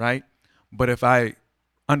 right? But if I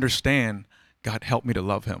understand, God, help me to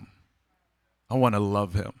love him. I want to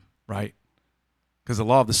love him, right? Because the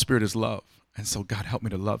law of the Spirit is love. And so God, help me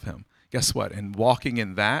to love him. Guess what? And walking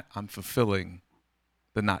in that, I'm fulfilling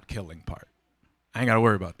the not killing part. I ain't got to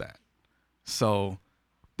worry about that. So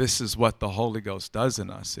this is what the Holy Ghost does in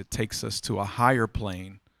us. It takes us to a higher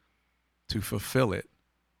plane to fulfill it.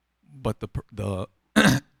 But the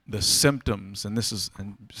the symptoms, and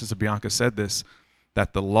Sister Bianca said this,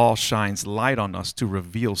 that the law shines light on us to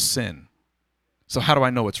reveal sin. So how do I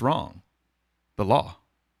know it's wrong? The law.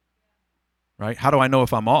 Right? How do I know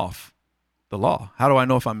if I'm off? The law. How do I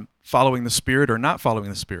know if I'm following the Spirit or not following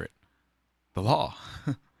the Spirit? The law.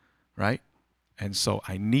 Right? And so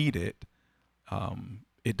I need it.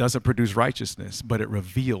 It doesn't produce righteousness, but it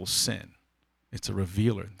reveals sin. It's a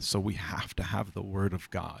revealer. So we have to have the Word of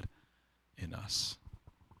God in us.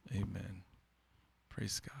 Amen.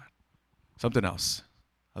 Praise God. Something else.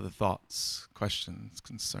 Other thoughts, questions,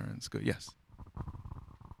 concerns? Good. Yes.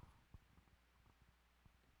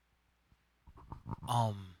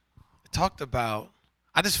 It talked about,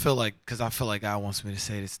 I just feel like, because I feel like God wants me to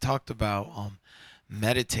say this, talked about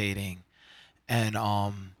meditating. And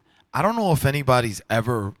I don't know if anybody's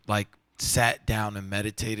ever like sat down and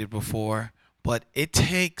meditated before, but it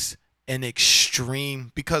takes an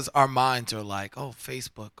extreme, because our minds are like, oh,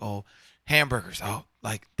 Facebook, oh, hamburgers, oh,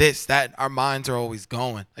 like this, that. Our minds are always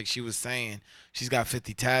going. Like she was saying, she's got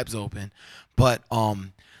 50 tabs open. But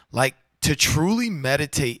like to truly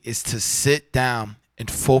meditate is to sit down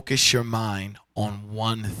and focus your mind on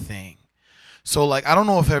one thing. So like, I don't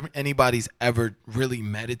know if anybody's ever really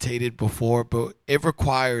meditated before, but it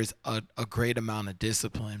requires a great amount of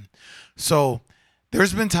discipline. So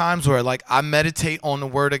there's been times where like I meditate on the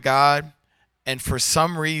Word of God, and for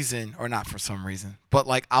some reason, or not for some reason, but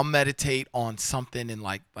like I'll meditate on something in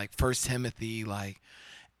like 1 Timothy, like,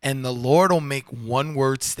 and the Lord will make one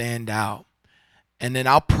word stand out. And then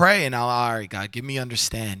I'll pray and all right, God, give me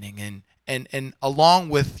understanding. And along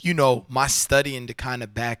with, my studying to kind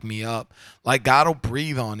of back me up, like God will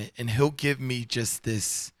breathe on it and he'll give me just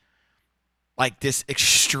this, like this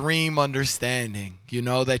extreme understanding,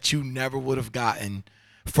 that you never would have gotten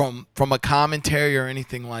from a commentary or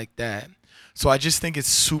anything like that. So I just think it's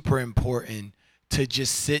super important to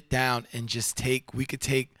just sit down and just we could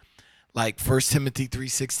take like 1 Timothy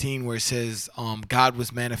 3:16 where it says God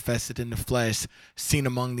was manifested in the flesh, seen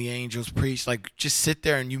among the angels, preached. Like just sit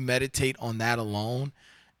there and you meditate on that alone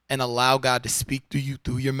and allow God to speak to you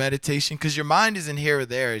through your meditation, because your mind isn't here or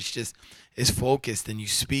there. It's focused, and you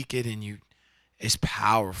speak it, and it's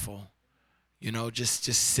powerful. Just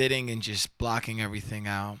sitting and just blocking everything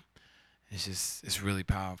out. It's really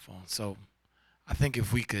powerful. So I think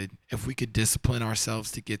if we could discipline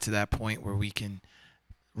ourselves to get to that point where we can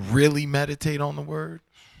really meditate on the Word,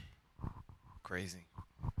 crazy.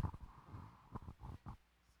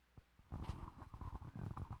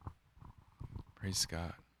 Praise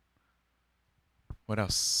God. What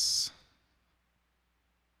else?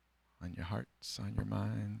 On your hearts, on your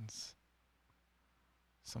minds?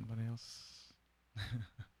 Somebody else?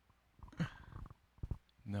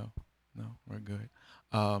 No, we're good.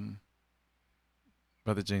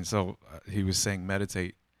 Brother Gene, so he was saying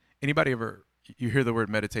meditate. Anybody ever, you hear the word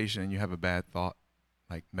meditation and you have a bad thought,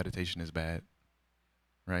 like meditation is bad,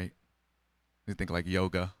 right? You think like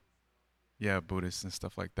yoga, yeah, Buddhists and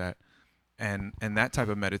stuff like that. And that type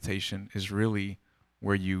of meditation is really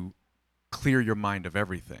where you clear your mind of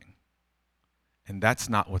everything. And that's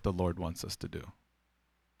not what the Lord wants us to do.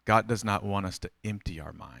 God does not want us to empty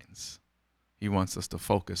our minds. He wants us to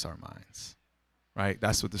focus our minds, right?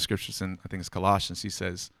 That's what the scriptures in, I think it's Colossians, he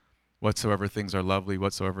says, whatsoever things are lovely,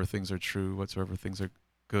 whatsoever things are true, whatsoever things are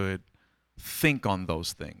good, think on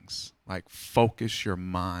those things. Like focus your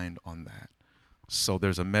mind on that. So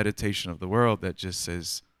there's a meditation of the world that just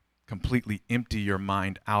says completely empty your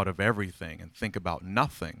mind out of everything and think about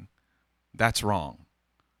nothing. That's wrong,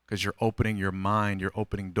 because you're opening your mind, you're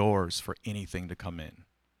opening doors for anything to come in.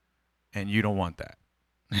 And you don't want that.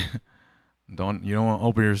 You don't want to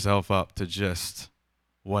open yourself up to just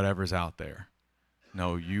whatever's out there.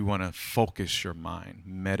 No, you want to focus your mind,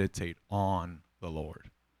 meditate on the Lord.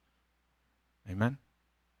 Amen?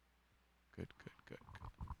 Good.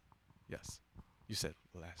 Yes. You said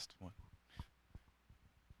the last one.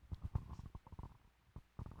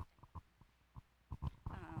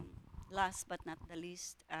 Last but not the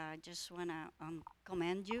least, just want to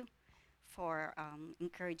commend you for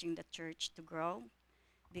encouraging the church to grow,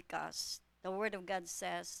 because the Word of God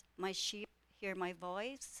says, "My sheep hear my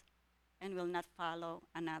voice and will not follow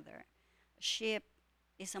another." A sheep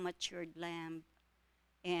is a matured lamb,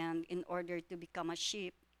 and in order to become a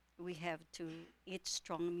sheep, we have to eat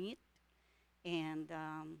strong meat and,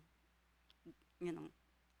 you know,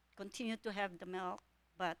 continue to have the milk,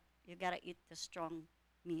 but you gotta eat the strong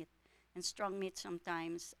meat. And strong meat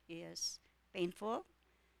sometimes is painful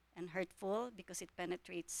and hurtful because it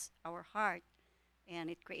penetrates our heart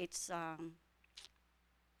and it creates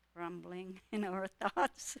rumbling in our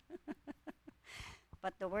thoughts.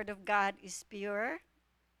 But the Word of God is pure,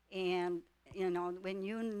 and when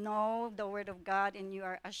you know the Word of God and you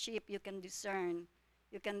are a sheep, you can discern.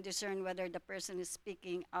 You can discern whether the person is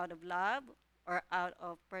speaking out of love or out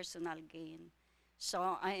of personal gain.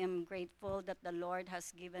 So I am grateful that the Lord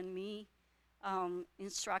has given me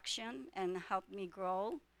instruction and helped me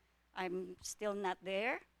grow. I'm still not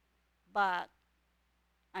there, but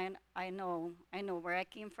I know where I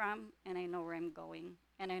came from, and I know where I'm going,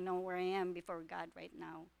 and I know where I am before God right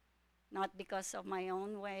now. Not because of my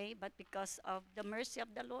own way, but because of the mercy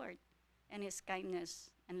of the Lord and His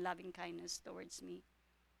kindness and loving kindness towards me.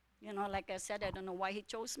 Like I said, I don't know why He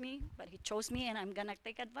chose me, but He chose me, and I'm gonna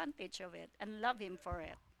take advantage of it and love Him for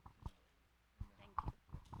it. Thank you.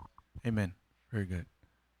 Amen. Very good.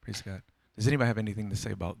 Praise God. Does anybody have anything to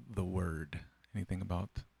say about the word? Anything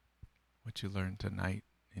about what you learned tonight?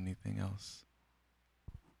 Anything else?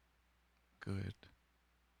 Good.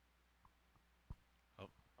 Oh,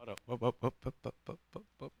 hold up. Whoop.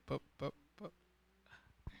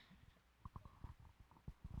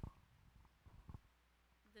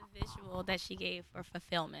 The visual that she gave for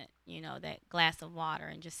fulfillment, that glass of water,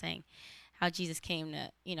 and just saying how Jesus came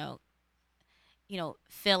to,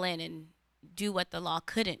 fill in and do what the law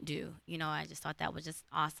couldn't do. I just thought that was just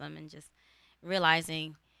awesome, and just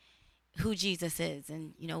realizing who Jesus is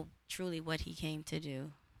and, truly what he came to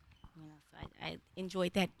do. So I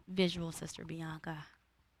enjoyed that visual, Sister Bianca.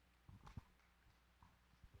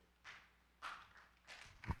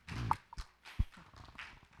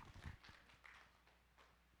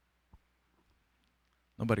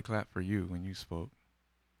 Nobody clapped for you when you spoke,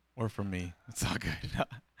 or for me. It's all good. No,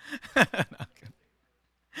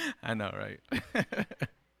 I know, right?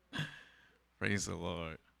 Praise the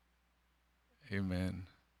Lord. Amen.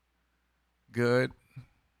 Good.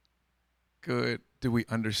 Do we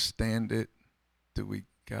understand it? Do we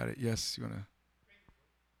got it? Yes, you want to?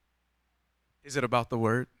 Is it about the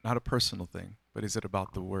word? Not a personal thing, but is it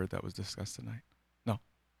about the word that was discussed tonight? No?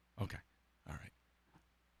 Okay. All right.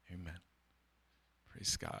 Amen.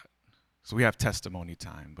 Praise God. So we have testimony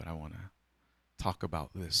time, but I want to talk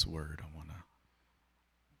about this word. I want to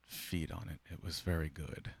feed on it. It was very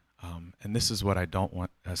good. And this is what I don't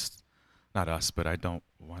want us, not us, but I don't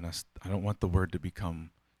want the word to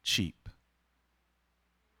become cheap.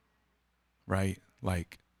 Right?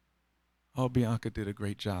 Like, oh, Bianca did a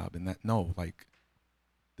great job. And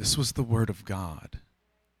this was the word of God.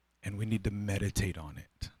 And we need to meditate on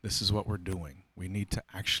it. This is what we're doing. We need to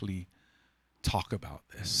actually talk about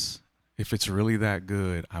this. If it's really that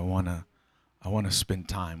good, I wanna spend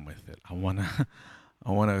time with it. I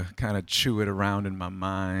wanna kind of chew it around in my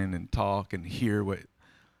mind and talk and hear what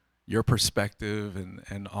your perspective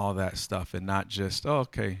and all that stuff, and not just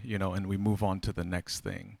okay, and we move on to the next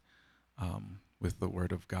thing with the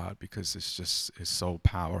Word of God, because it's so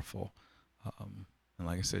powerful. And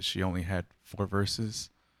like I said, she only had 4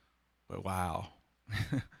 verses, but wow,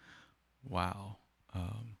 wow.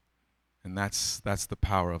 And that's the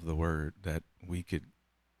power of the word, that we could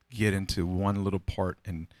get into one little part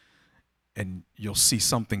and you'll see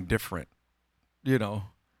something different,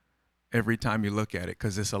 every time you look at it,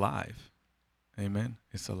 because it's alive. Amen.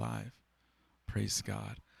 It's alive. Praise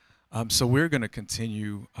God. So we're going to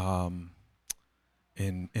continue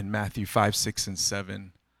in Matthew 5, 6, and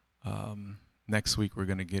 7. Next week we're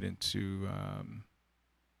going to get into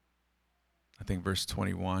I think verse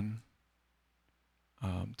 21.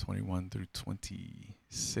 21 through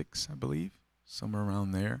 26, I believe, somewhere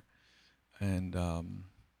around there. And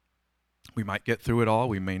we might get through it all,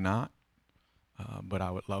 we may not. But I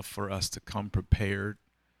would love for us to come prepared,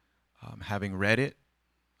 having read it,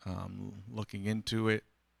 looking into it,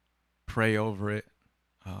 pray over it,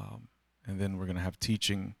 and then we're going to have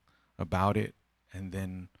teaching about it, and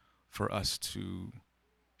then for us to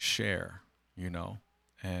share,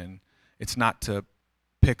 And it's not to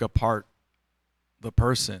pick apart the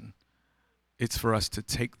person. It's for us to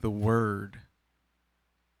take the word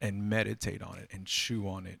and meditate on it and chew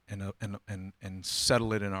on it and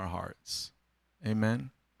settle it in our hearts. Amen?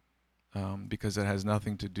 Because it has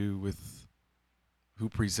nothing to do with who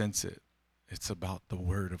presents it. It's about the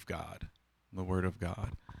Word of God, the Word of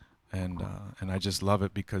God. And I just love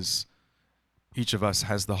it because each of us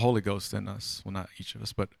has the Holy Ghost in us. Well, not each of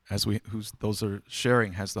us, but those are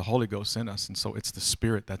sharing has the Holy Ghost in us. And so it's the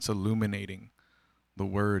Spirit that's illuminating the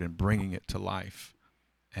Word and bringing it to life.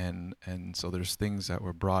 And so there's things that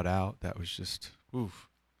were brought out that was just, oof,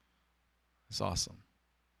 it's awesome.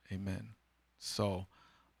 Amen. So,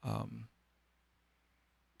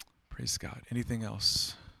 praise God. Anything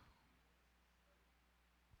else?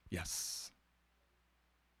 Yes.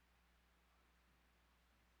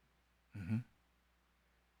 Mm-hmm.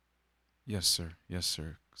 Yes, sir. Yes,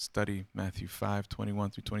 sir. Study Matthew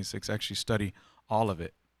 5:21 through 26. Actually, study all of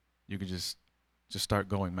it. You can just start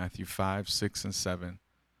going. Matthew 5, 6, and 7.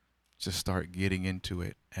 Just start getting into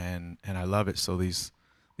it, and I love it. So these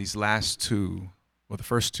last two, well, the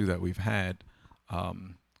first two that we've had,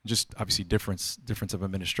 just obviously difference of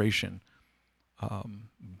administration,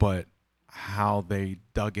 but how they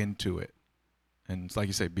dug into it. And it's like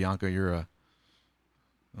you say, Bianca, you're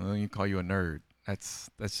you call you a nerd. That's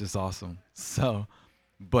just awesome. So,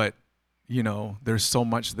 but there's so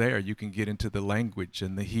much there. You can get into the language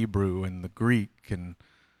and the Hebrew and the Greek and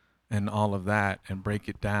all of that and break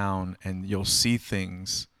it down, and you'll see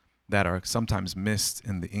things that are sometimes missed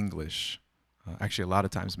in the English. Actually, a lot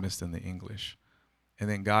of times missed in the English. And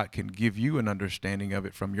then God can give you an understanding of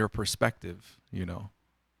it from your perspective,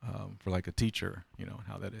 for like a teacher,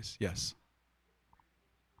 how that is. Yes.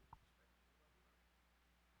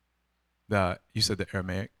 You said the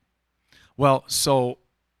Aramaic. Well, so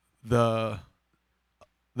the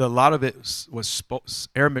lot of it was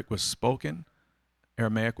Aramaic was spoken,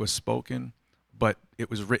 but it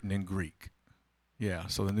was written in Greek. Yeah,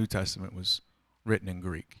 so the New Testament was written in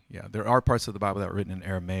Greek. Yeah, there are parts of the Bible that are written in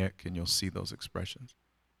Aramaic, and you'll see those expressions.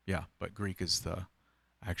 Yeah, but Greek is the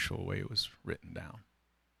actual way it was written down.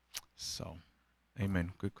 So,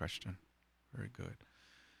 amen. Good question. Very good.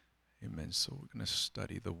 Amen. So we're going to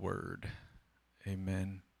study the Word.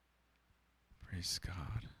 Amen. Praise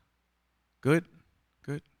God. Good.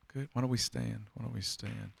 Why don't we stand?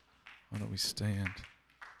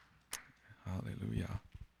 Hallelujah.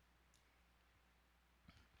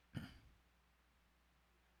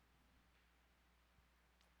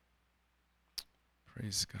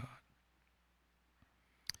 Praise God.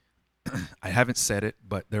 I haven't said it,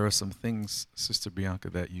 but there are some things, Sister Bianca,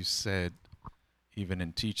 that you said even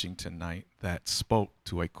in teaching tonight that spoke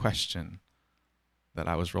to a question that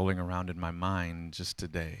I was rolling around in my mind just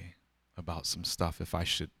today about some stuff, if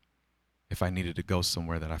I needed to go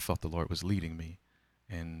somewhere that I felt the Lord was leading me.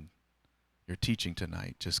 And your teaching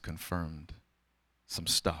tonight just confirmed some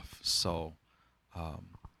stuff. So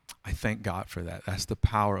I thank God for that. That's the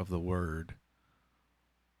power of the Word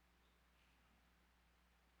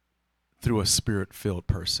through a Spirit-filled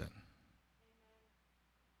person.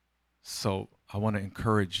 So I want to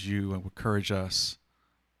encourage you and encourage us.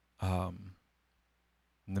 And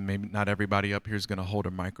then maybe not everybody up here is going to hold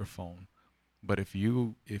a microphone, but if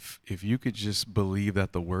you could just believe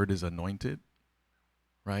that the Word is anointed,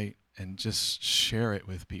 right, and just share it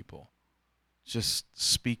with people, just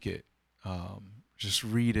speak it, just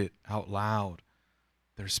read it out loud.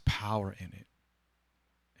 There's power in it,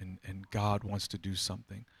 and God wants to do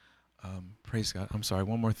something. Praise God. I'm sorry.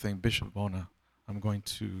 One more thing, Bishop Bona.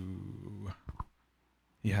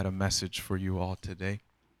 He had a message for you all today.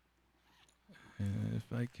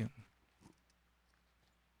 If I can.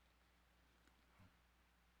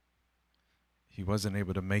 He wasn't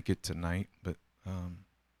able to make it tonight, but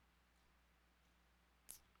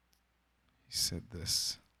he said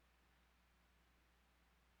this.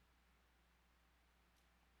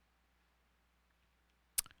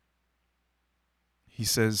 He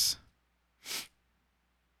says,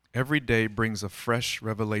 every day brings a fresh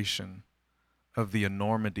revelation of the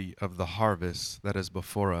enormity of the harvest that is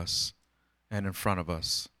before us and in front of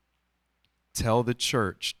us. Tell the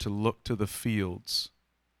church to look to the fields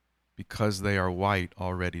because they are white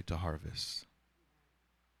already to harvest.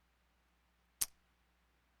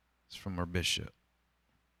 It's from our bishop.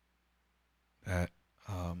 That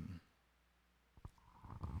I'm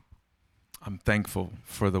thankful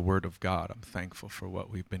for the word of God. I'm thankful for what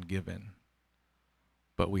we've been given.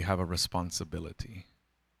 But we have a responsibility.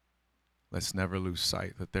 Let's never lose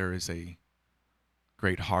sight that there is a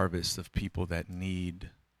great harvest of people that need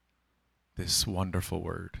this wonderful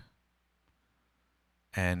word.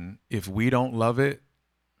 And if we don't love it,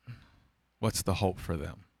 what's the hope for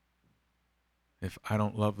them? If I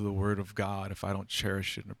don't love the word of God, if I don't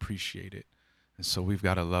cherish it and appreciate it. And so we've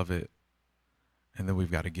got to love it, and then we've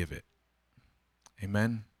got to give it.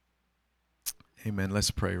 Amen? Amen. Let's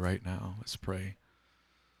pray right now. Let's pray.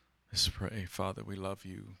 Let's pray. Father, we love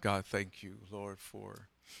you. God, thank you, Lord, for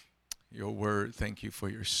your word. Thank you for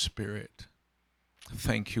your spirit.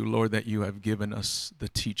 Thank you, Lord, that you have given us the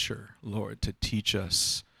teacher, Lord, to teach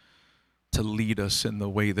us, to lead us in the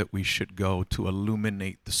way that we should go, to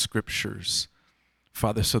illuminate the scriptures,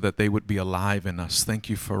 Father, so that they would be alive in us. Thank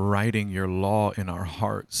you for writing your law in our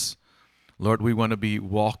hearts. Lord, we want to be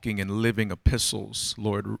walking and living epistles,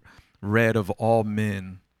 Lord, read of all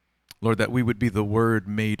men. Lord, that we would be the word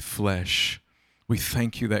made flesh. We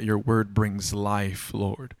thank you that your word brings life,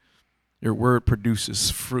 Lord. Your word produces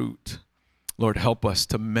fruit. Lord, help us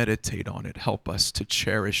to meditate on it. Help us to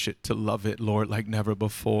cherish it, to love it, Lord, like never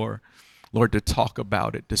before. Lord, to talk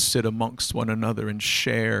about it, to sit amongst one another and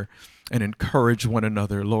share and encourage one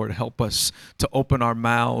another. Lord, help us to open our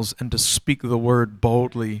mouths and to speak the word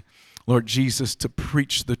boldly. Lord Jesus, to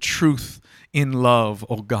preach the truth in love,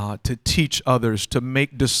 oh God, to teach others, to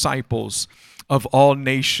make disciples of all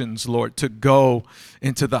nations, Lord, to go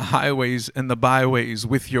into the highways and the byways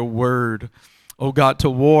with your word. Oh God, to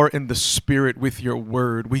war in the spirit with your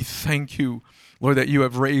word. We thank you, Lord, that you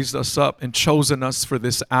have raised us up and chosen us for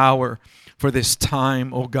this hour, for this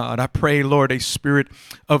time, oh God. I pray, Lord, a spirit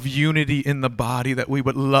of unity in the body, that we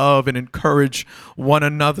would love and encourage one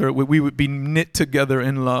another, we would be knit together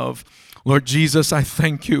in love. Lord Jesus, I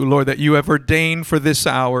thank you, Lord, that you have ordained for this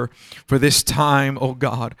hour, for this time, oh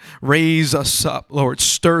God. Raise us up, Lord.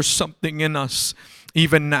 Stir something in us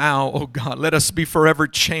even now, oh God. Let us be forever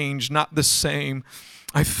changed, not the same.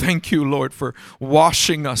 I thank you, Lord, for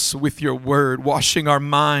washing us with your word, washing our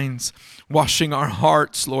minds, washing our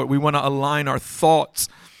hearts, Lord. We want to align our thoughts,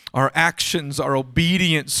 our actions, our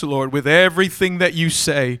obedience, Lord, with everything that you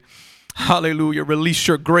say. Hallelujah. Release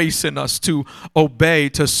your grace in us to obey,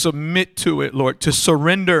 to submit to it, Lord, to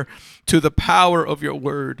surrender to the power of your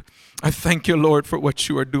word. I thank you, Lord, for what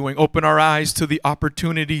you are doing. Open our eyes to the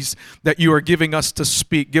opportunities that you are giving us to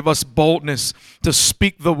speak. Give us boldness to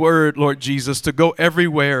speak the word, Lord Jesus, to go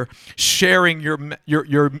everywhere, sharing your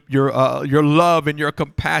love and your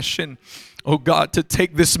compassion. Oh God, to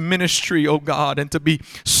take this ministry, oh God, and to be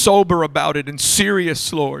sober about it and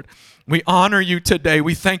serious, Lord. We honor you today.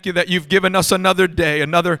 We thank you that you've given us another day,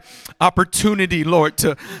 another opportunity, Lord,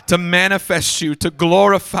 to manifest you, to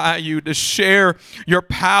glorify you, to share your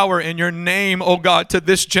power and your name, oh God, to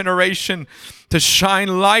this generation, to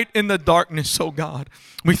shine light in the darkness, oh God.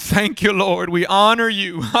 We thank you, Lord. We honor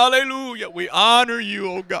you. Hallelujah. We honor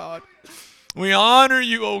you, oh God. We honor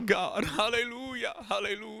you, oh God. Hallelujah.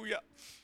 Hallelujah.